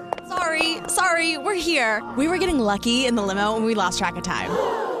groom? Sorry, we're here. We were getting lucky in the limo and we lost track of time.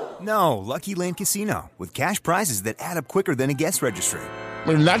 No, Lucky Land Casino, with cash prizes that add up quicker than a guest registry.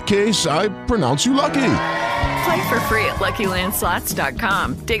 In that case, I pronounce you lucky. Play for free at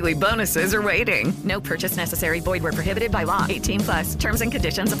LuckyLandSlots.com. Daily bonuses are waiting. No purchase necessary. Void where prohibited by law. 18+. Terms and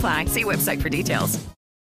conditions apply. See website for details.